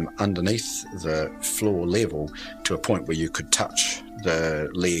climb underneath the floor level to a point where you could touch the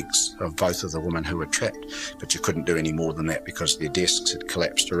legs of both of the women who were trapped, but you couldn't do any more than that because their desks had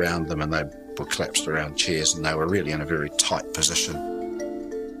collapsed around them, and they were collapsed around chairs, and they were really in a very tight position.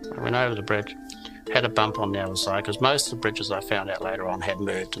 I went over the bridge, had a bump on the other side, because most of the bridges I found out later on had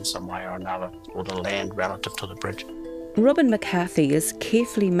moved in some way or another, or the land relative to the bridge. Robin McCarthy is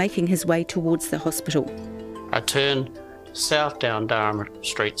carefully making his way towards the hospital. I turned south down Durham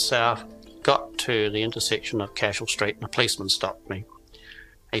Street South, got to the intersection of Cashel Street, and a policeman stopped me.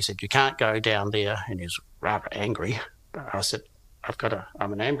 He said, "You can't go down there," and he was rather angry. I said,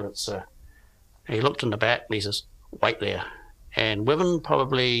 I'm an ambulance, sir. And he looked in the back and he says, "Wait there." And within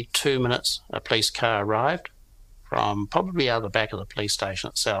probably 2 minutes, a police car arrived from probably out the back of the police station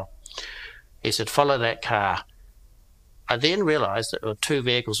itself. He said, "Follow that car." I then realised that there were 2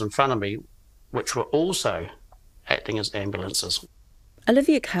 vehicles in front of me which were also acting as ambulances.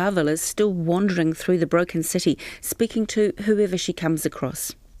 Olivia Carville is still wandering through the broken city, speaking to whoever she comes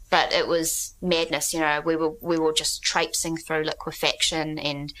across. But it was madness, we were just traipsing through liquefaction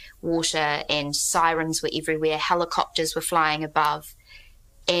and water, and sirens were everywhere, helicopters were flying above.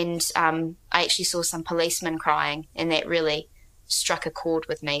 And I actually saw some policemen crying, and that really struck a chord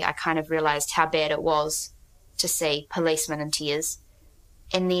with me. I kind of realised how bad it was to see policemen in tears.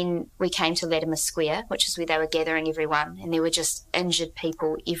 And then we came to Latimer Square, which is where they were gathering everyone, and there were just injured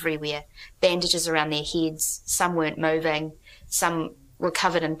people everywhere, bandages around their heads. Some weren't moving, some were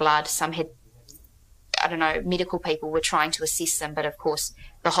covered in blood, some had, medical people were trying to assess them, but of course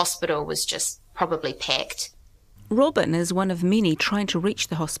the hospital was just probably packed. Robin is one of many trying to reach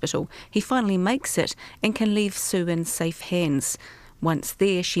the hospital. He finally makes it and can leave Sue in safe hands. Once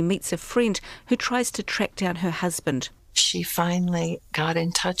there, she meets a friend who tries to track down her husband. She finally got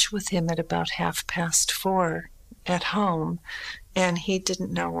in touch with him at about 4:30 at home, and he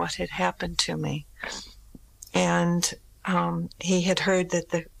didn't know what had happened to me. And he had heard that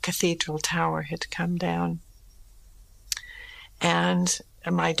the Cathedral Tower had come down. And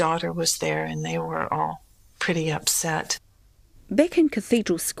my daughter was there, and they were all pretty upset. Back in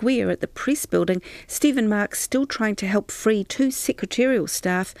Cathedral Square at the press building, Stephen Mark's still trying to help free 2 secretarial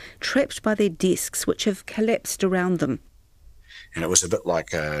staff trapped by their desks, which have collapsed around them. And it was a bit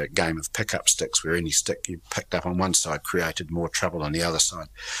like a game of pick-up sticks, where any stick you picked up on one side created more trouble on the other side.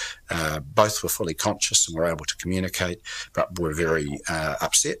 Both were fully conscious and were able to communicate, but were very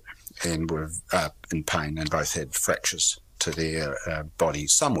upset and were in pain, and both had fractures to their body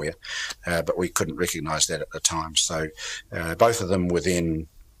somewhere, but we couldn't recognise that at the time. So both of them were then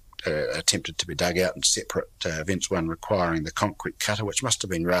attempted to be dug out in separate vents, one requiring the concrete cutter, which must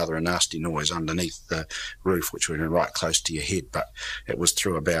have been rather a nasty noise underneath the roof, which would have been right close to your head, but it was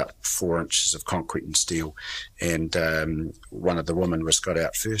through about 4 inches of concrete and steel. And one of the women was got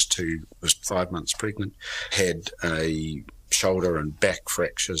out first, who was 5 months pregnant, had a shoulder and back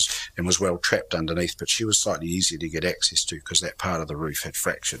fractures and was well trapped underneath, but she was slightly easier to get access to because that part of the roof had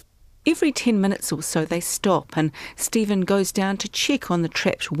fractured. Every 10 minutes or so they stop and Stephen goes down to check on the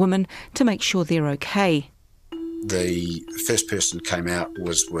trapped women to make sure they're okay. The first person came out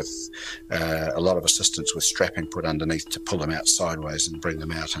was with a lot of assistance with strapping put underneath to pull them out sideways and bring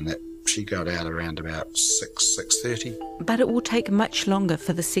them out, and that she got out around about 6:30. But it will take much longer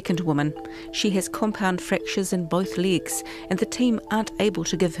for the second woman. She has compound fractures in both legs and the team aren't able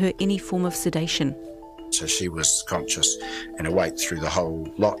to give her any form of sedation. So she was conscious and awake through the whole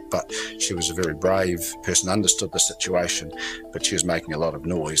lot, but she was a very brave person, understood the situation, but she was making a lot of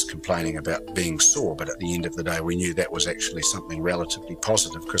noise, complaining about being sore. But at the end of the day, we knew that was actually something relatively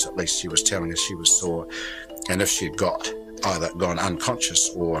positive, because at least she was telling us she was sore. And if she had either gone unconscious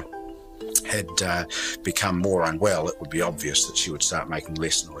or had become more unwell, it would be obvious that she would start making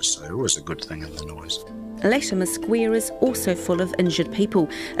less noise. So it was a good thing in the noise. Latimer Square is also full of injured people.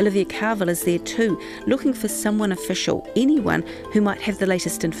 Olivia Carville is there too, looking for someone official, anyone who might have the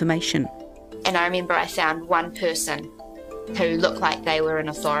latest information. And I remember I found one person who looked like they were an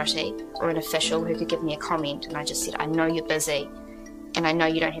authority or an official who could give me a comment, and I just said, I know you're busy and I know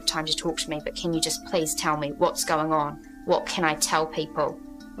you don't have time to talk to me, but can you just please tell me what's going on? What can I tell people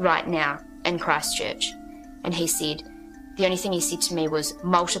right now in Christchurch? And he said, the only thing he said to me was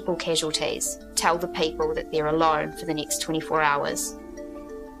multiple casualties. Tell the people that they're alone for the next 24 hours.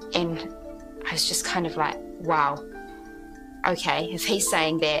 And I was just kind of like, wow, okay, if he's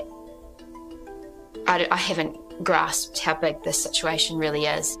saying that, I haven't grasped how big this situation really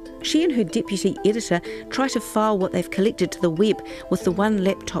is. She and her deputy editor try to file what they've collected to the web with the one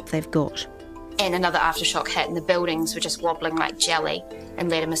laptop they've got. And another aftershock hit, and the buildings were just wobbling like jelly in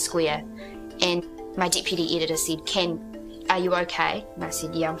Latimer Square. And my deputy editor said, are you okay? And I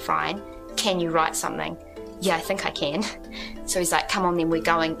said, yeah, I'm fine. Can you write something? Yeah, I think I can. So he's like, come on then, we're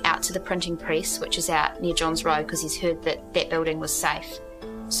going out to the printing press, which is out near Johns Road, because he's heard that that building was safe.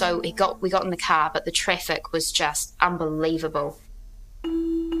 So we got in the car, but the traffic was just unbelievable.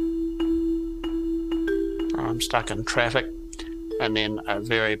 I'm stuck in traffic, and then a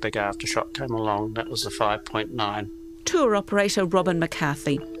very big aftershock came along. That was the 5.9. Tour operator Robin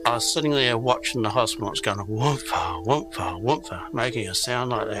McCarthy. I was sitting there watching the hospital. It was going whoompa, whoompa, whoompa, making a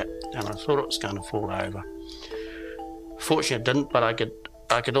sound like that, and I thought it was going to fall over. Fortunately it didn't, but I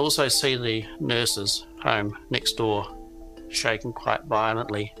could also see the nurses home next door shaking quite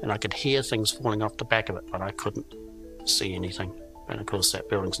violently, and I could hear things falling off the back of it, but I couldn't see anything. And of course that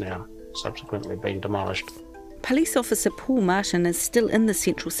building's now subsequently been demolished. Police officer Paul Martin is still in the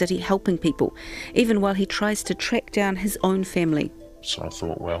central city helping people, even while he tries to track down his own family. So I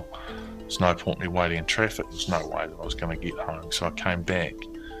thought, well, there's no point in me waiting in traffic. There's no way that I was going to get home. So I came back.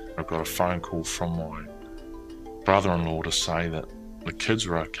 I got a phone call from my brother-in-law to say that the kids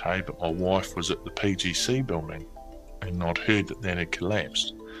were okay, but my wife was at the PGC building, and I'd heard that that had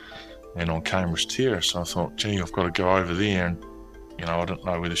collapsed. And on Cambridge Terrace, I thought, gee, I've got to go over there, and I didn't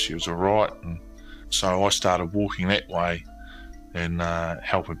know whether she was all right. And so I started walking that way and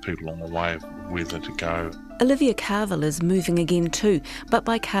helping people on the way of whether to go. Olivia Carville is moving again too, but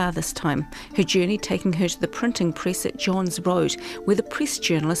by car this time. Her journey taking her to the printing press at Johns Road, where the press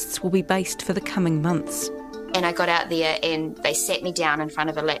journalists will be based for the coming months. And I got out there and they sat me down in front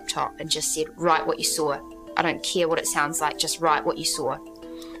of a laptop and just said, write what you saw. I don't care what it sounds like, just write what you saw.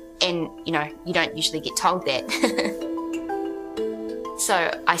 And, you don't usually get told that.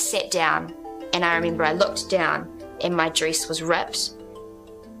 So I sat down, and I remember I looked down and my dress was ripped.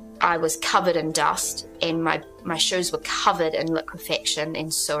 I was covered in dust, and my shoes were covered in liquefaction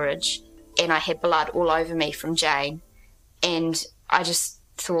and sewage, and I had blood all over me from Jane. And I just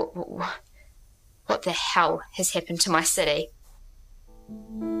thought, what the hell has happened to my city?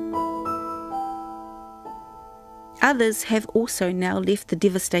 Others have also now left the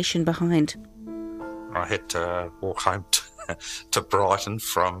devastation behind. I had to walk home to Brighton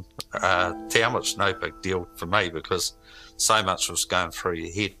from town, which is no big deal for me because so much was going through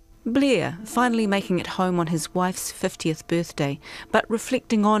your head. Blair finally making it home on his wife's 50th birthday, but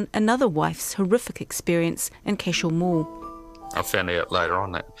reflecting on another wife's horrific experience in Cashel Mall. I found out later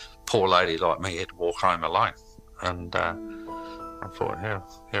on that poor lady like me had to walk home alone, and I thought,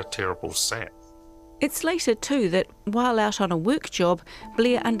 how terrible is that? It's later too that while out on a work job,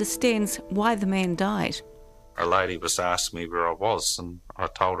 Blair understands why the man died. a lady was asking me where I was, and I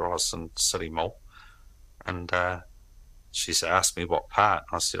told her I was in City Mall, and she asked me what part.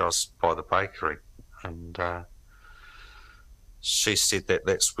 I said I was by the bakery, and she said that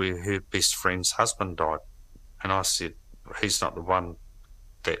that's where her best friend's husband died. And I said, he's not the one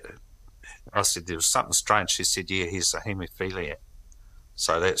that... I said, there was something strange. She said, yeah, he's a haemophiliac.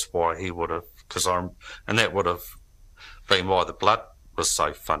 So that's why he would have... And that would have been why the blood was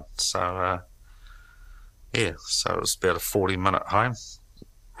so thin. So, yeah, so it was about a 40-minute home,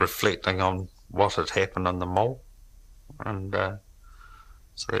 reflecting on what had happened in the mall. And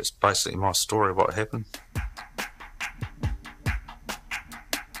so that's basically my story, what happened.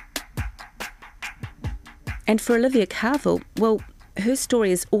 And for Olivia Carville, well, her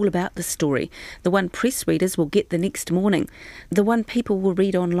story is all about the story, the one press readers will get the next morning, the one people will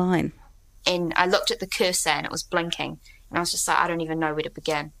read online. And I looked at the cursor and it was blinking, and I was just like, I don't even know where to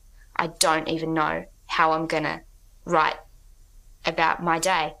begin. I don't even know how I'm going to write about my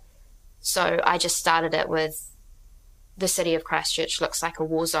day. So I just started it with the city of Christchurch looks like a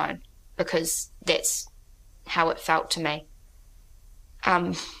war zone, because that's how it felt to me.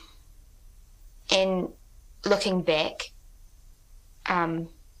 And looking back,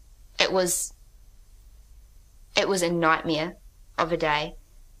 it was a nightmare of a day.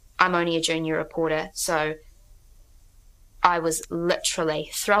 I'm only a junior reporter, so I was literally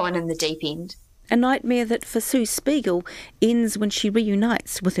thrown in the deep end. A nightmare that for Sue Spiegel ends when she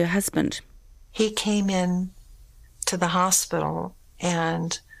reunites with her husband. He came in to the hospital,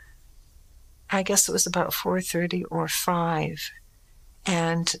 and I guess it was about 4:30 or 5,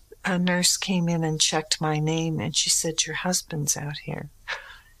 and a nurse came in and checked my name, and she said, your husband's out here.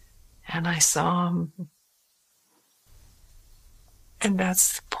 And I saw him. And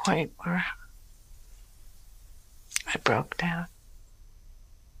that's the point where I broke down.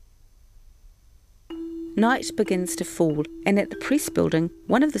 Night begins to fall, and at the press building,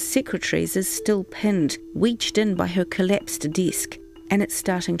 one of the secretaries is still pinned, wedged in by her collapsed desk, and it's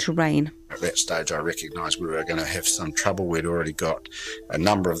starting to rain. At that stage, I recognised we were going to have some trouble. We'd already got a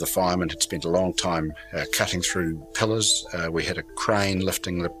number of the firemen had spent a long time cutting through pillars. We had a crane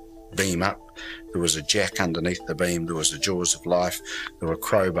lifting the beam up. There was a jack underneath the beam. There was a jaws of life. There were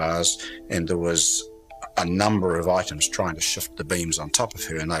crowbars, and there was a number of items trying to shift the beams on top of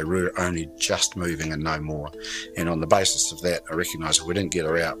her, and they were only just moving and no more. And on the basis of that, I recognised if we didn't get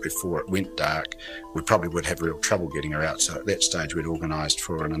her out before it went dark, we probably would have real trouble getting her out. So at that stage, we'd organised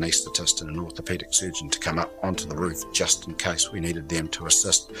for an anaesthetist and an orthopaedic surgeon to come up onto the roof just in case we needed them to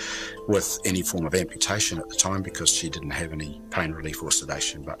assist with any form of amputation at the time, because she didn't have any pain relief or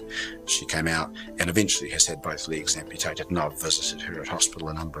sedation. But she came out and eventually has had both legs amputated, and I've visited her at hospital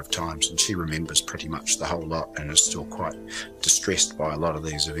a number of times, and she remembers pretty much the whole lot and is still quite distressed by a lot of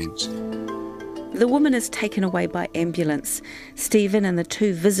these events. The woman is taken away by ambulance. Stephen and the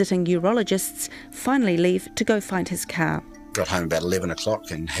two visiting urologists finally leave to go find his car. Got home about 11 o'clock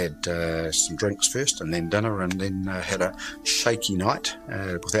and had some drinks first and then dinner, and then had a shaky night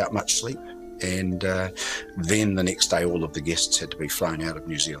without much sleep. And then the next day all of the guests had to be flown out of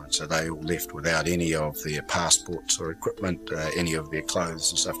New Zealand, so they all left without any of their passports or equipment, any of their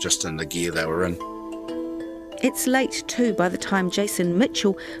clothes and stuff, just in the gear they were in. It's late too by the time Jason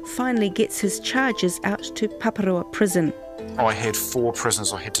Mitchell finally gets his charges out to Paparoa prison. I had 4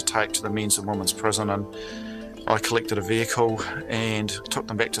 prisoners I had to take to the men's and women's prison, and I collected a vehicle and took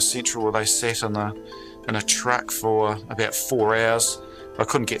them back to Central, where they sat in a truck for about 4 hours. I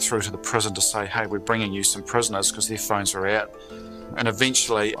couldn't get through to the prison to say, hey, we're bringing you some prisoners, because their phones were out. And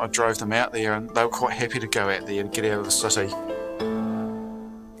eventually I drove them out there, and they were quite happy to go out there and get out of the city.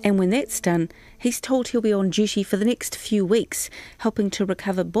 And when that's done, he's told he'll be on duty for the next few weeks, helping to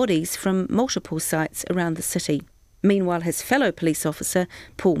recover bodies from multiple sites around the city. Meanwhile, his fellow police officer,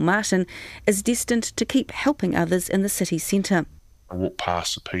 Paul Martin, is destined to keep helping others in the city centre. I walked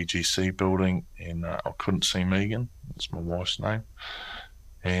past the PGC building and I couldn't see Megan. That's my wife's name.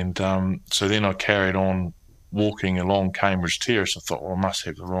 And so then I carried on walking along Cambridge Terrace. I thought, well, I must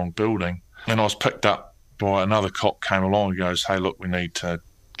have the wrong building. And I was picked up by another cop, came along and goes, hey, look, we need to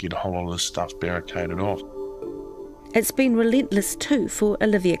get a whole lot of this stuff barricaded off. It's been relentless too for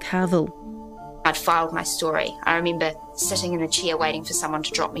Olivia Carville. I'd filed my story. I remember sitting in a chair waiting for someone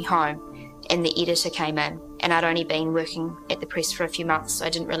to drop me home, and the editor came in, and I'd only been working at the press for a few months, so I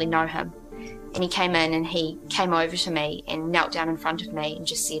didn't really know him. And he came in and he came over to me and knelt down in front of me and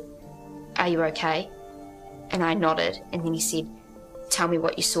just said, "Are you okay?" And I nodded, and then he said, "Tell me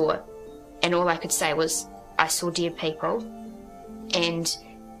what you saw." And all I could say was, "I saw dead people." And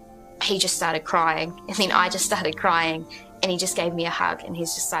he just started crying, and then I just started crying, and he just gave me a hug, and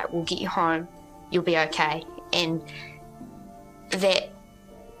he's just like, "We'll get you home, you'll be okay." And that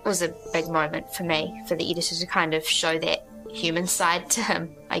was a big moment for me, for the editor to kind of show that human side to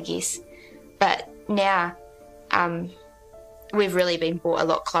him, I guess. But now we've really been brought a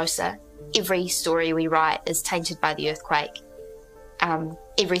lot closer. Every story we write is tainted by the earthquake.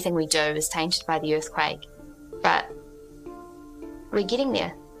 Everything we do is tainted by the earthquake. But we're getting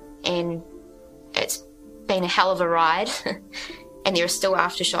there, and it's been a hell of a ride, and there are still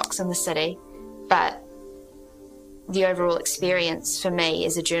aftershocks in the city, but the overall experience for me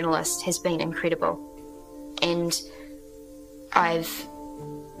as a journalist has been incredible. And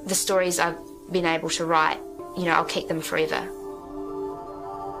the stories I've been able to write, I'll keep them forever.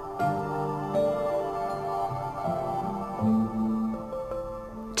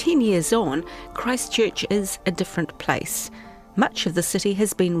 Years on, Christchurch is a different place. Much of the city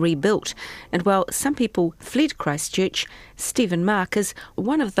has been rebuilt, and while some people fled Christchurch, Stephen Mark is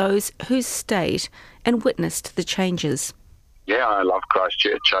one of those who's stayed and witnessed the changes. Yeah, I love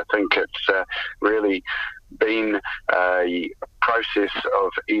Christchurch. I think it's really been a process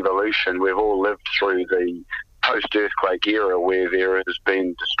of evolution. We've all lived through the post-earthquake era where there has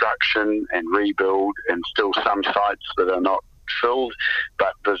been destruction and rebuild, and still some sites that are not filled,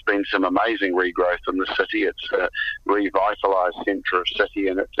 but there's been some amazing regrowth in the city. It's a revitalised centre of city,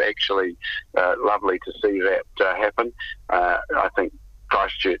 and it's actually lovely to see that happen. I think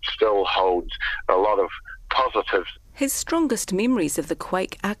Christchurch still holds a lot of positives. His strongest memories of the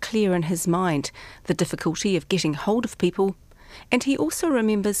quake are clear in his mind, the difficulty of getting hold of people, and he also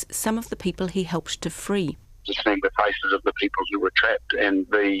remembers some of the people he helped to free. Just seeing the faces of the people who were trapped, and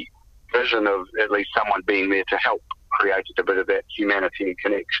the vision of at least someone being there to help created a bit of that humanity and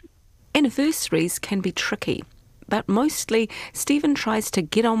connection. Anniversaries can be tricky, but mostly Stephen tries to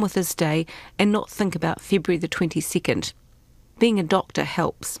get on with his day and not think about February the 22nd. Being a doctor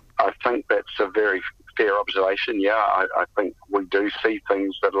helps. I think that's a very fair observation. Yeah, I think we do see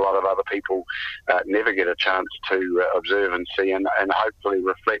things that a lot of other people never get a chance to observe and see, and hopefully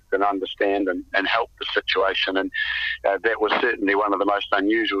reflect and understand and help the situation. And that was certainly one of the most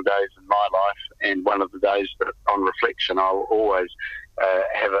unusual days in my life, and one of the days that, on reflection, I'll always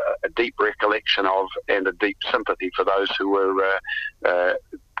have a deep recollection of, and a deep sympathy for those who were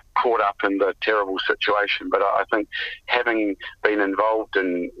caught up in the terrible situation. But I think, having been involved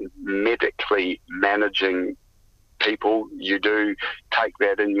in medically managing people, you do take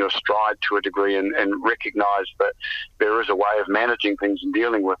that in your stride to a degree, and recognise that there is a way of managing things and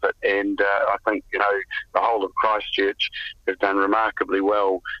dealing with it. And I think, the whole of Christchurch has done remarkably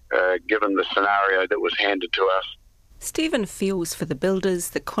well given the scenario that was handed to us. Stephen feels for the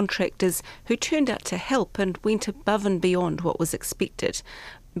builders, the contractors who turned out to help and went above and beyond what was expected,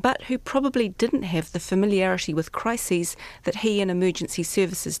 but who probably didn't have the familiarity with crises that he and emergency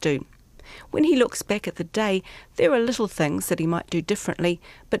services do. When he looks back at the day, there are little things that he might do differently,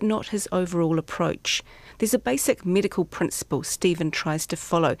 but not his overall approach. There's a basic medical principle Stephen tries to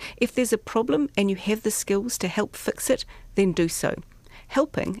follow. If there's a problem and you have the skills to help fix it, then do so.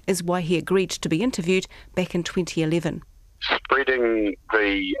 Helping is why he agreed to be interviewed back in 2011. Spreading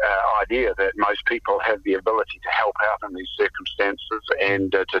the idea that most people have the ability to help out in these circumstances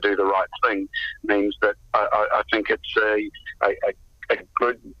and to do the right thing means that I think it's a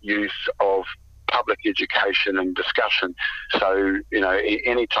good use of public education and discussion. So,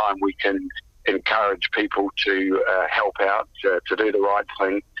 any time we can encourage people to help out, to do the right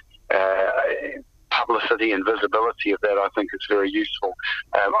thing, publicity and visibility of that, I think it's very useful.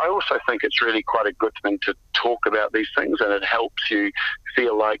 I also think it's really quite a good thing to talk about these things, and it helps you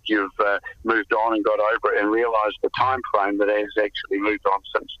feel like you've moved on and got over it, and realise the time frame that has actually moved on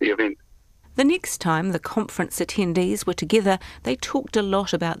since the event. The next time the conference attendees were together, they talked a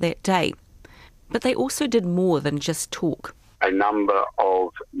lot about that day. But they also did more than just talk. A number of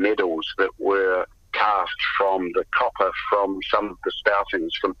medals that were cast from the copper from some of the spoutings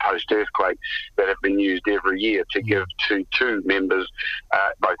from post-earthquake that have been used every year to give to two members,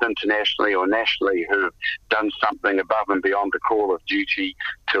 both internationally or nationally, who have done something above and beyond the call of duty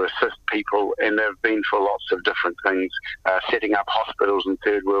to assist people, and they've been for lots of different things, setting up hospitals in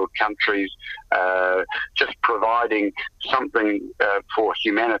third world countries, just providing something for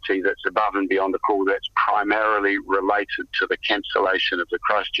humanity that's above and beyond the call, that's primarily related to the cancellation of the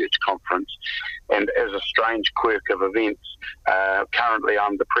Christchurch conference. And as a strange quirk of events, currently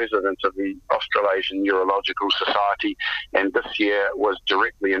I'm the president of the Australasian Neurological Society, and this year was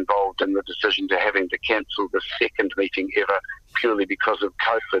directly involved in the decision to having to cancel the second meeting ever, purely because of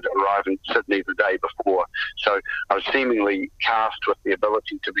COVID arriving in Sydney the day before. So I was seemingly cast with the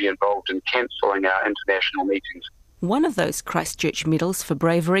ability to be involved in cancelling our international meetings. One of those Christchurch medals for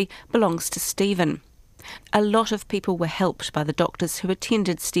bravery belongs to Stephen. A lot of people were helped by the doctors who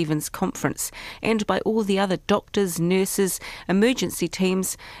attended Stephen's conference and by all the other doctors, nurses, emergency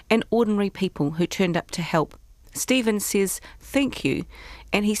teams and ordinary people who turned up to help. Stephen says thank you,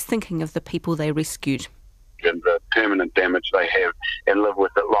 and he's thinking of the people they rescued. And the permanent damage they have and live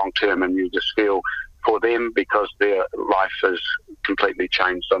with it long term, and you just feel for them because their life is completely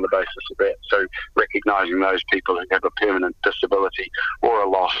changed on the basis of that. So recognising those people who have a permanent disability or a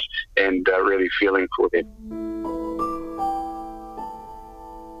loss and really feeling for them.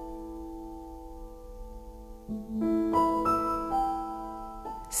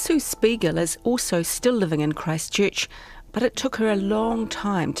 Sue Spiegel is also still living in Christchurch, but it took her a long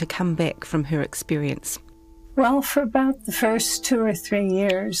time to come back from her experience. Well, for about the first 2 or 3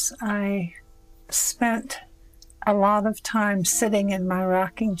 years, I spent a lot of time sitting in my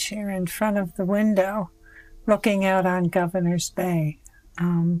rocking chair in front of the window, looking out on Governor's Bay.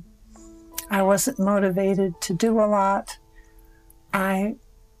 I wasn't motivated to do a lot. I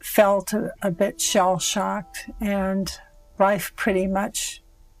felt a bit shell-shocked, and life pretty much,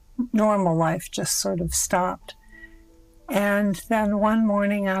 normal life, just sort of stopped. And then one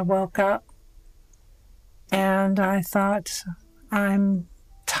morning I woke up and I thought, I'm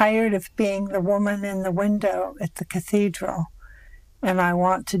tired of being the woman in the window at the cathedral, and I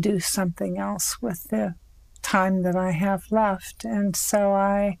want to do something else with the time that I have left. And so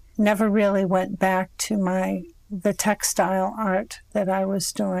I never really went back to the textile art that I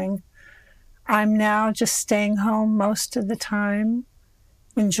was doing. I'm now just staying home most of the time,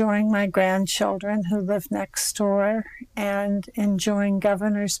 enjoying my grandchildren who live next door, and enjoying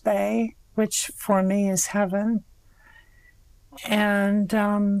Governor's Bay, which for me is heaven, and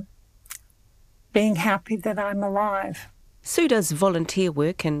being happy that I'm alive. Sue does volunteer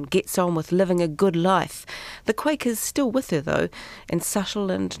work and gets on with living a good life. The quake is still with her, though, in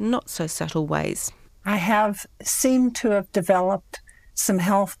subtle and not so subtle ways. I have seemed to have developed some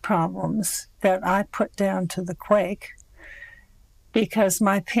health problems that I put down to the quake, because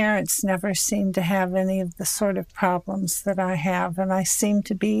my parents never seemed to have any of the sort of problems that I have, and I seem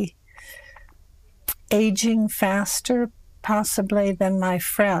to be aging faster, possibly, than my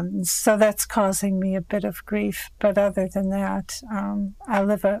friends. So that's causing me a bit of grief. But other than that, I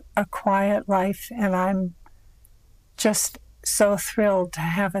live a quiet life, and I'm just so thrilled to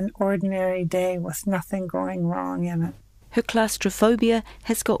have an ordinary day with nothing going wrong in it. Her claustrophobia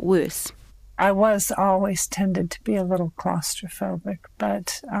has got worse. I was always tended to be a little claustrophobic,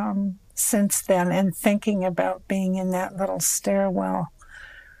 but since then, and thinking about being in that little stairwell,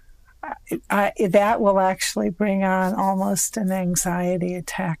 that will actually bring on almost an anxiety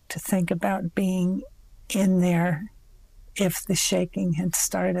attack to think about being in there if the shaking had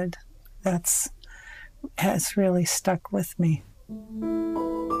started. Has really stuck with me.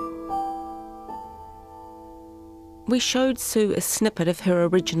 We showed Sue a snippet of her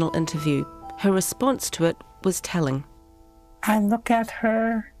original interview. Her response to it was telling. I look at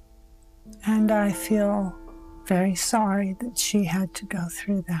her and I feel very sorry that she had to go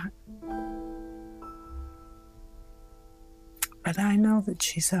through that. But I know that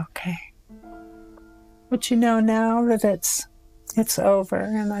she's okay. But you know, now that it's over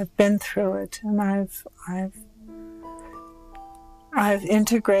and I've been through it and I've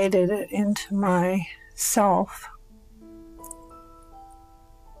integrated it into myself,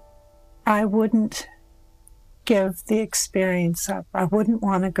 I wouldn't give the experience up. I wouldn't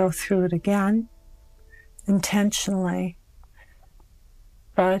want to go through it again intentionally,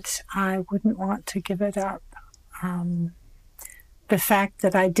 but I wouldn't want to give it up. The fact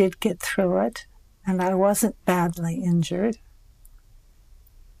that I did get through it and I wasn't badly injured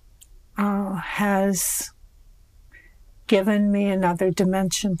has given me another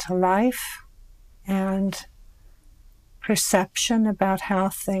dimension to life and perception about how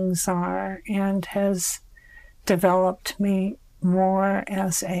things are, and has developed me more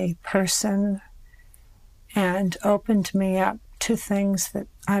as a person and opened me up to things that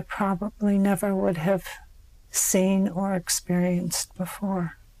I probably never would have seen or experienced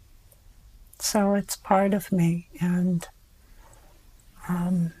before. So it's part of me, and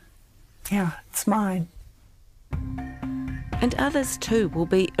it's mine. And others too will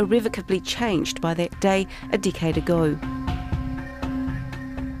be irrevocably changed by that day a decade ago.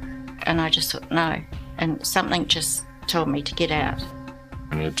 And I just thought, no. And something just told me to get out.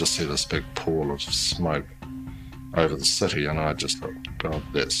 And you just see this big pool of smoke over the city, and I just thought, God,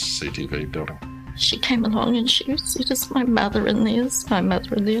 that's CTV building. She came along and she said, "Is my mother in there? Is my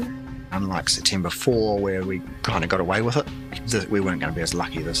mother in there?" Unlike September 4, where we kind of got away with it, we weren't going to be as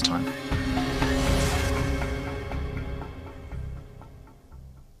lucky this time.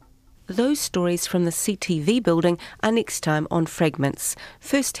 those stories from the CTV building are next time on Fragments,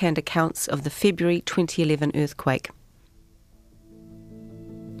 first-hand accounts of the February 2011 earthquake.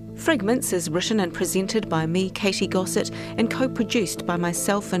 Fragments is written and presented by me, Katie Gossett, and co-produced by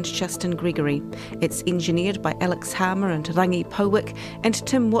myself and Justin Gregory. It's engineered by Alex Harmer and Rangi Powick, and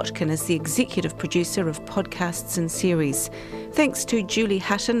Tim Watkin is the executive producer of podcasts and series. Thanks to Julie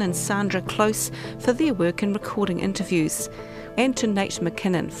Hutton and Sandra Close for their work in recording interviews, and to Nate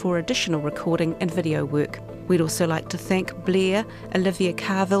McKinnon for additional recording and video work. We'd also like to thank Blair, Olivia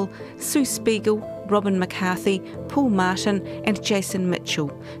Carville, Sue Spiegel, Robin McCarthy, Paul Martin and Jason Mitchell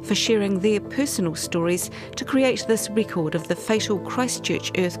for sharing their personal stories to create this record of the fatal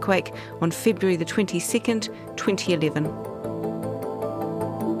Christchurch earthquake on February the 22nd, 2011.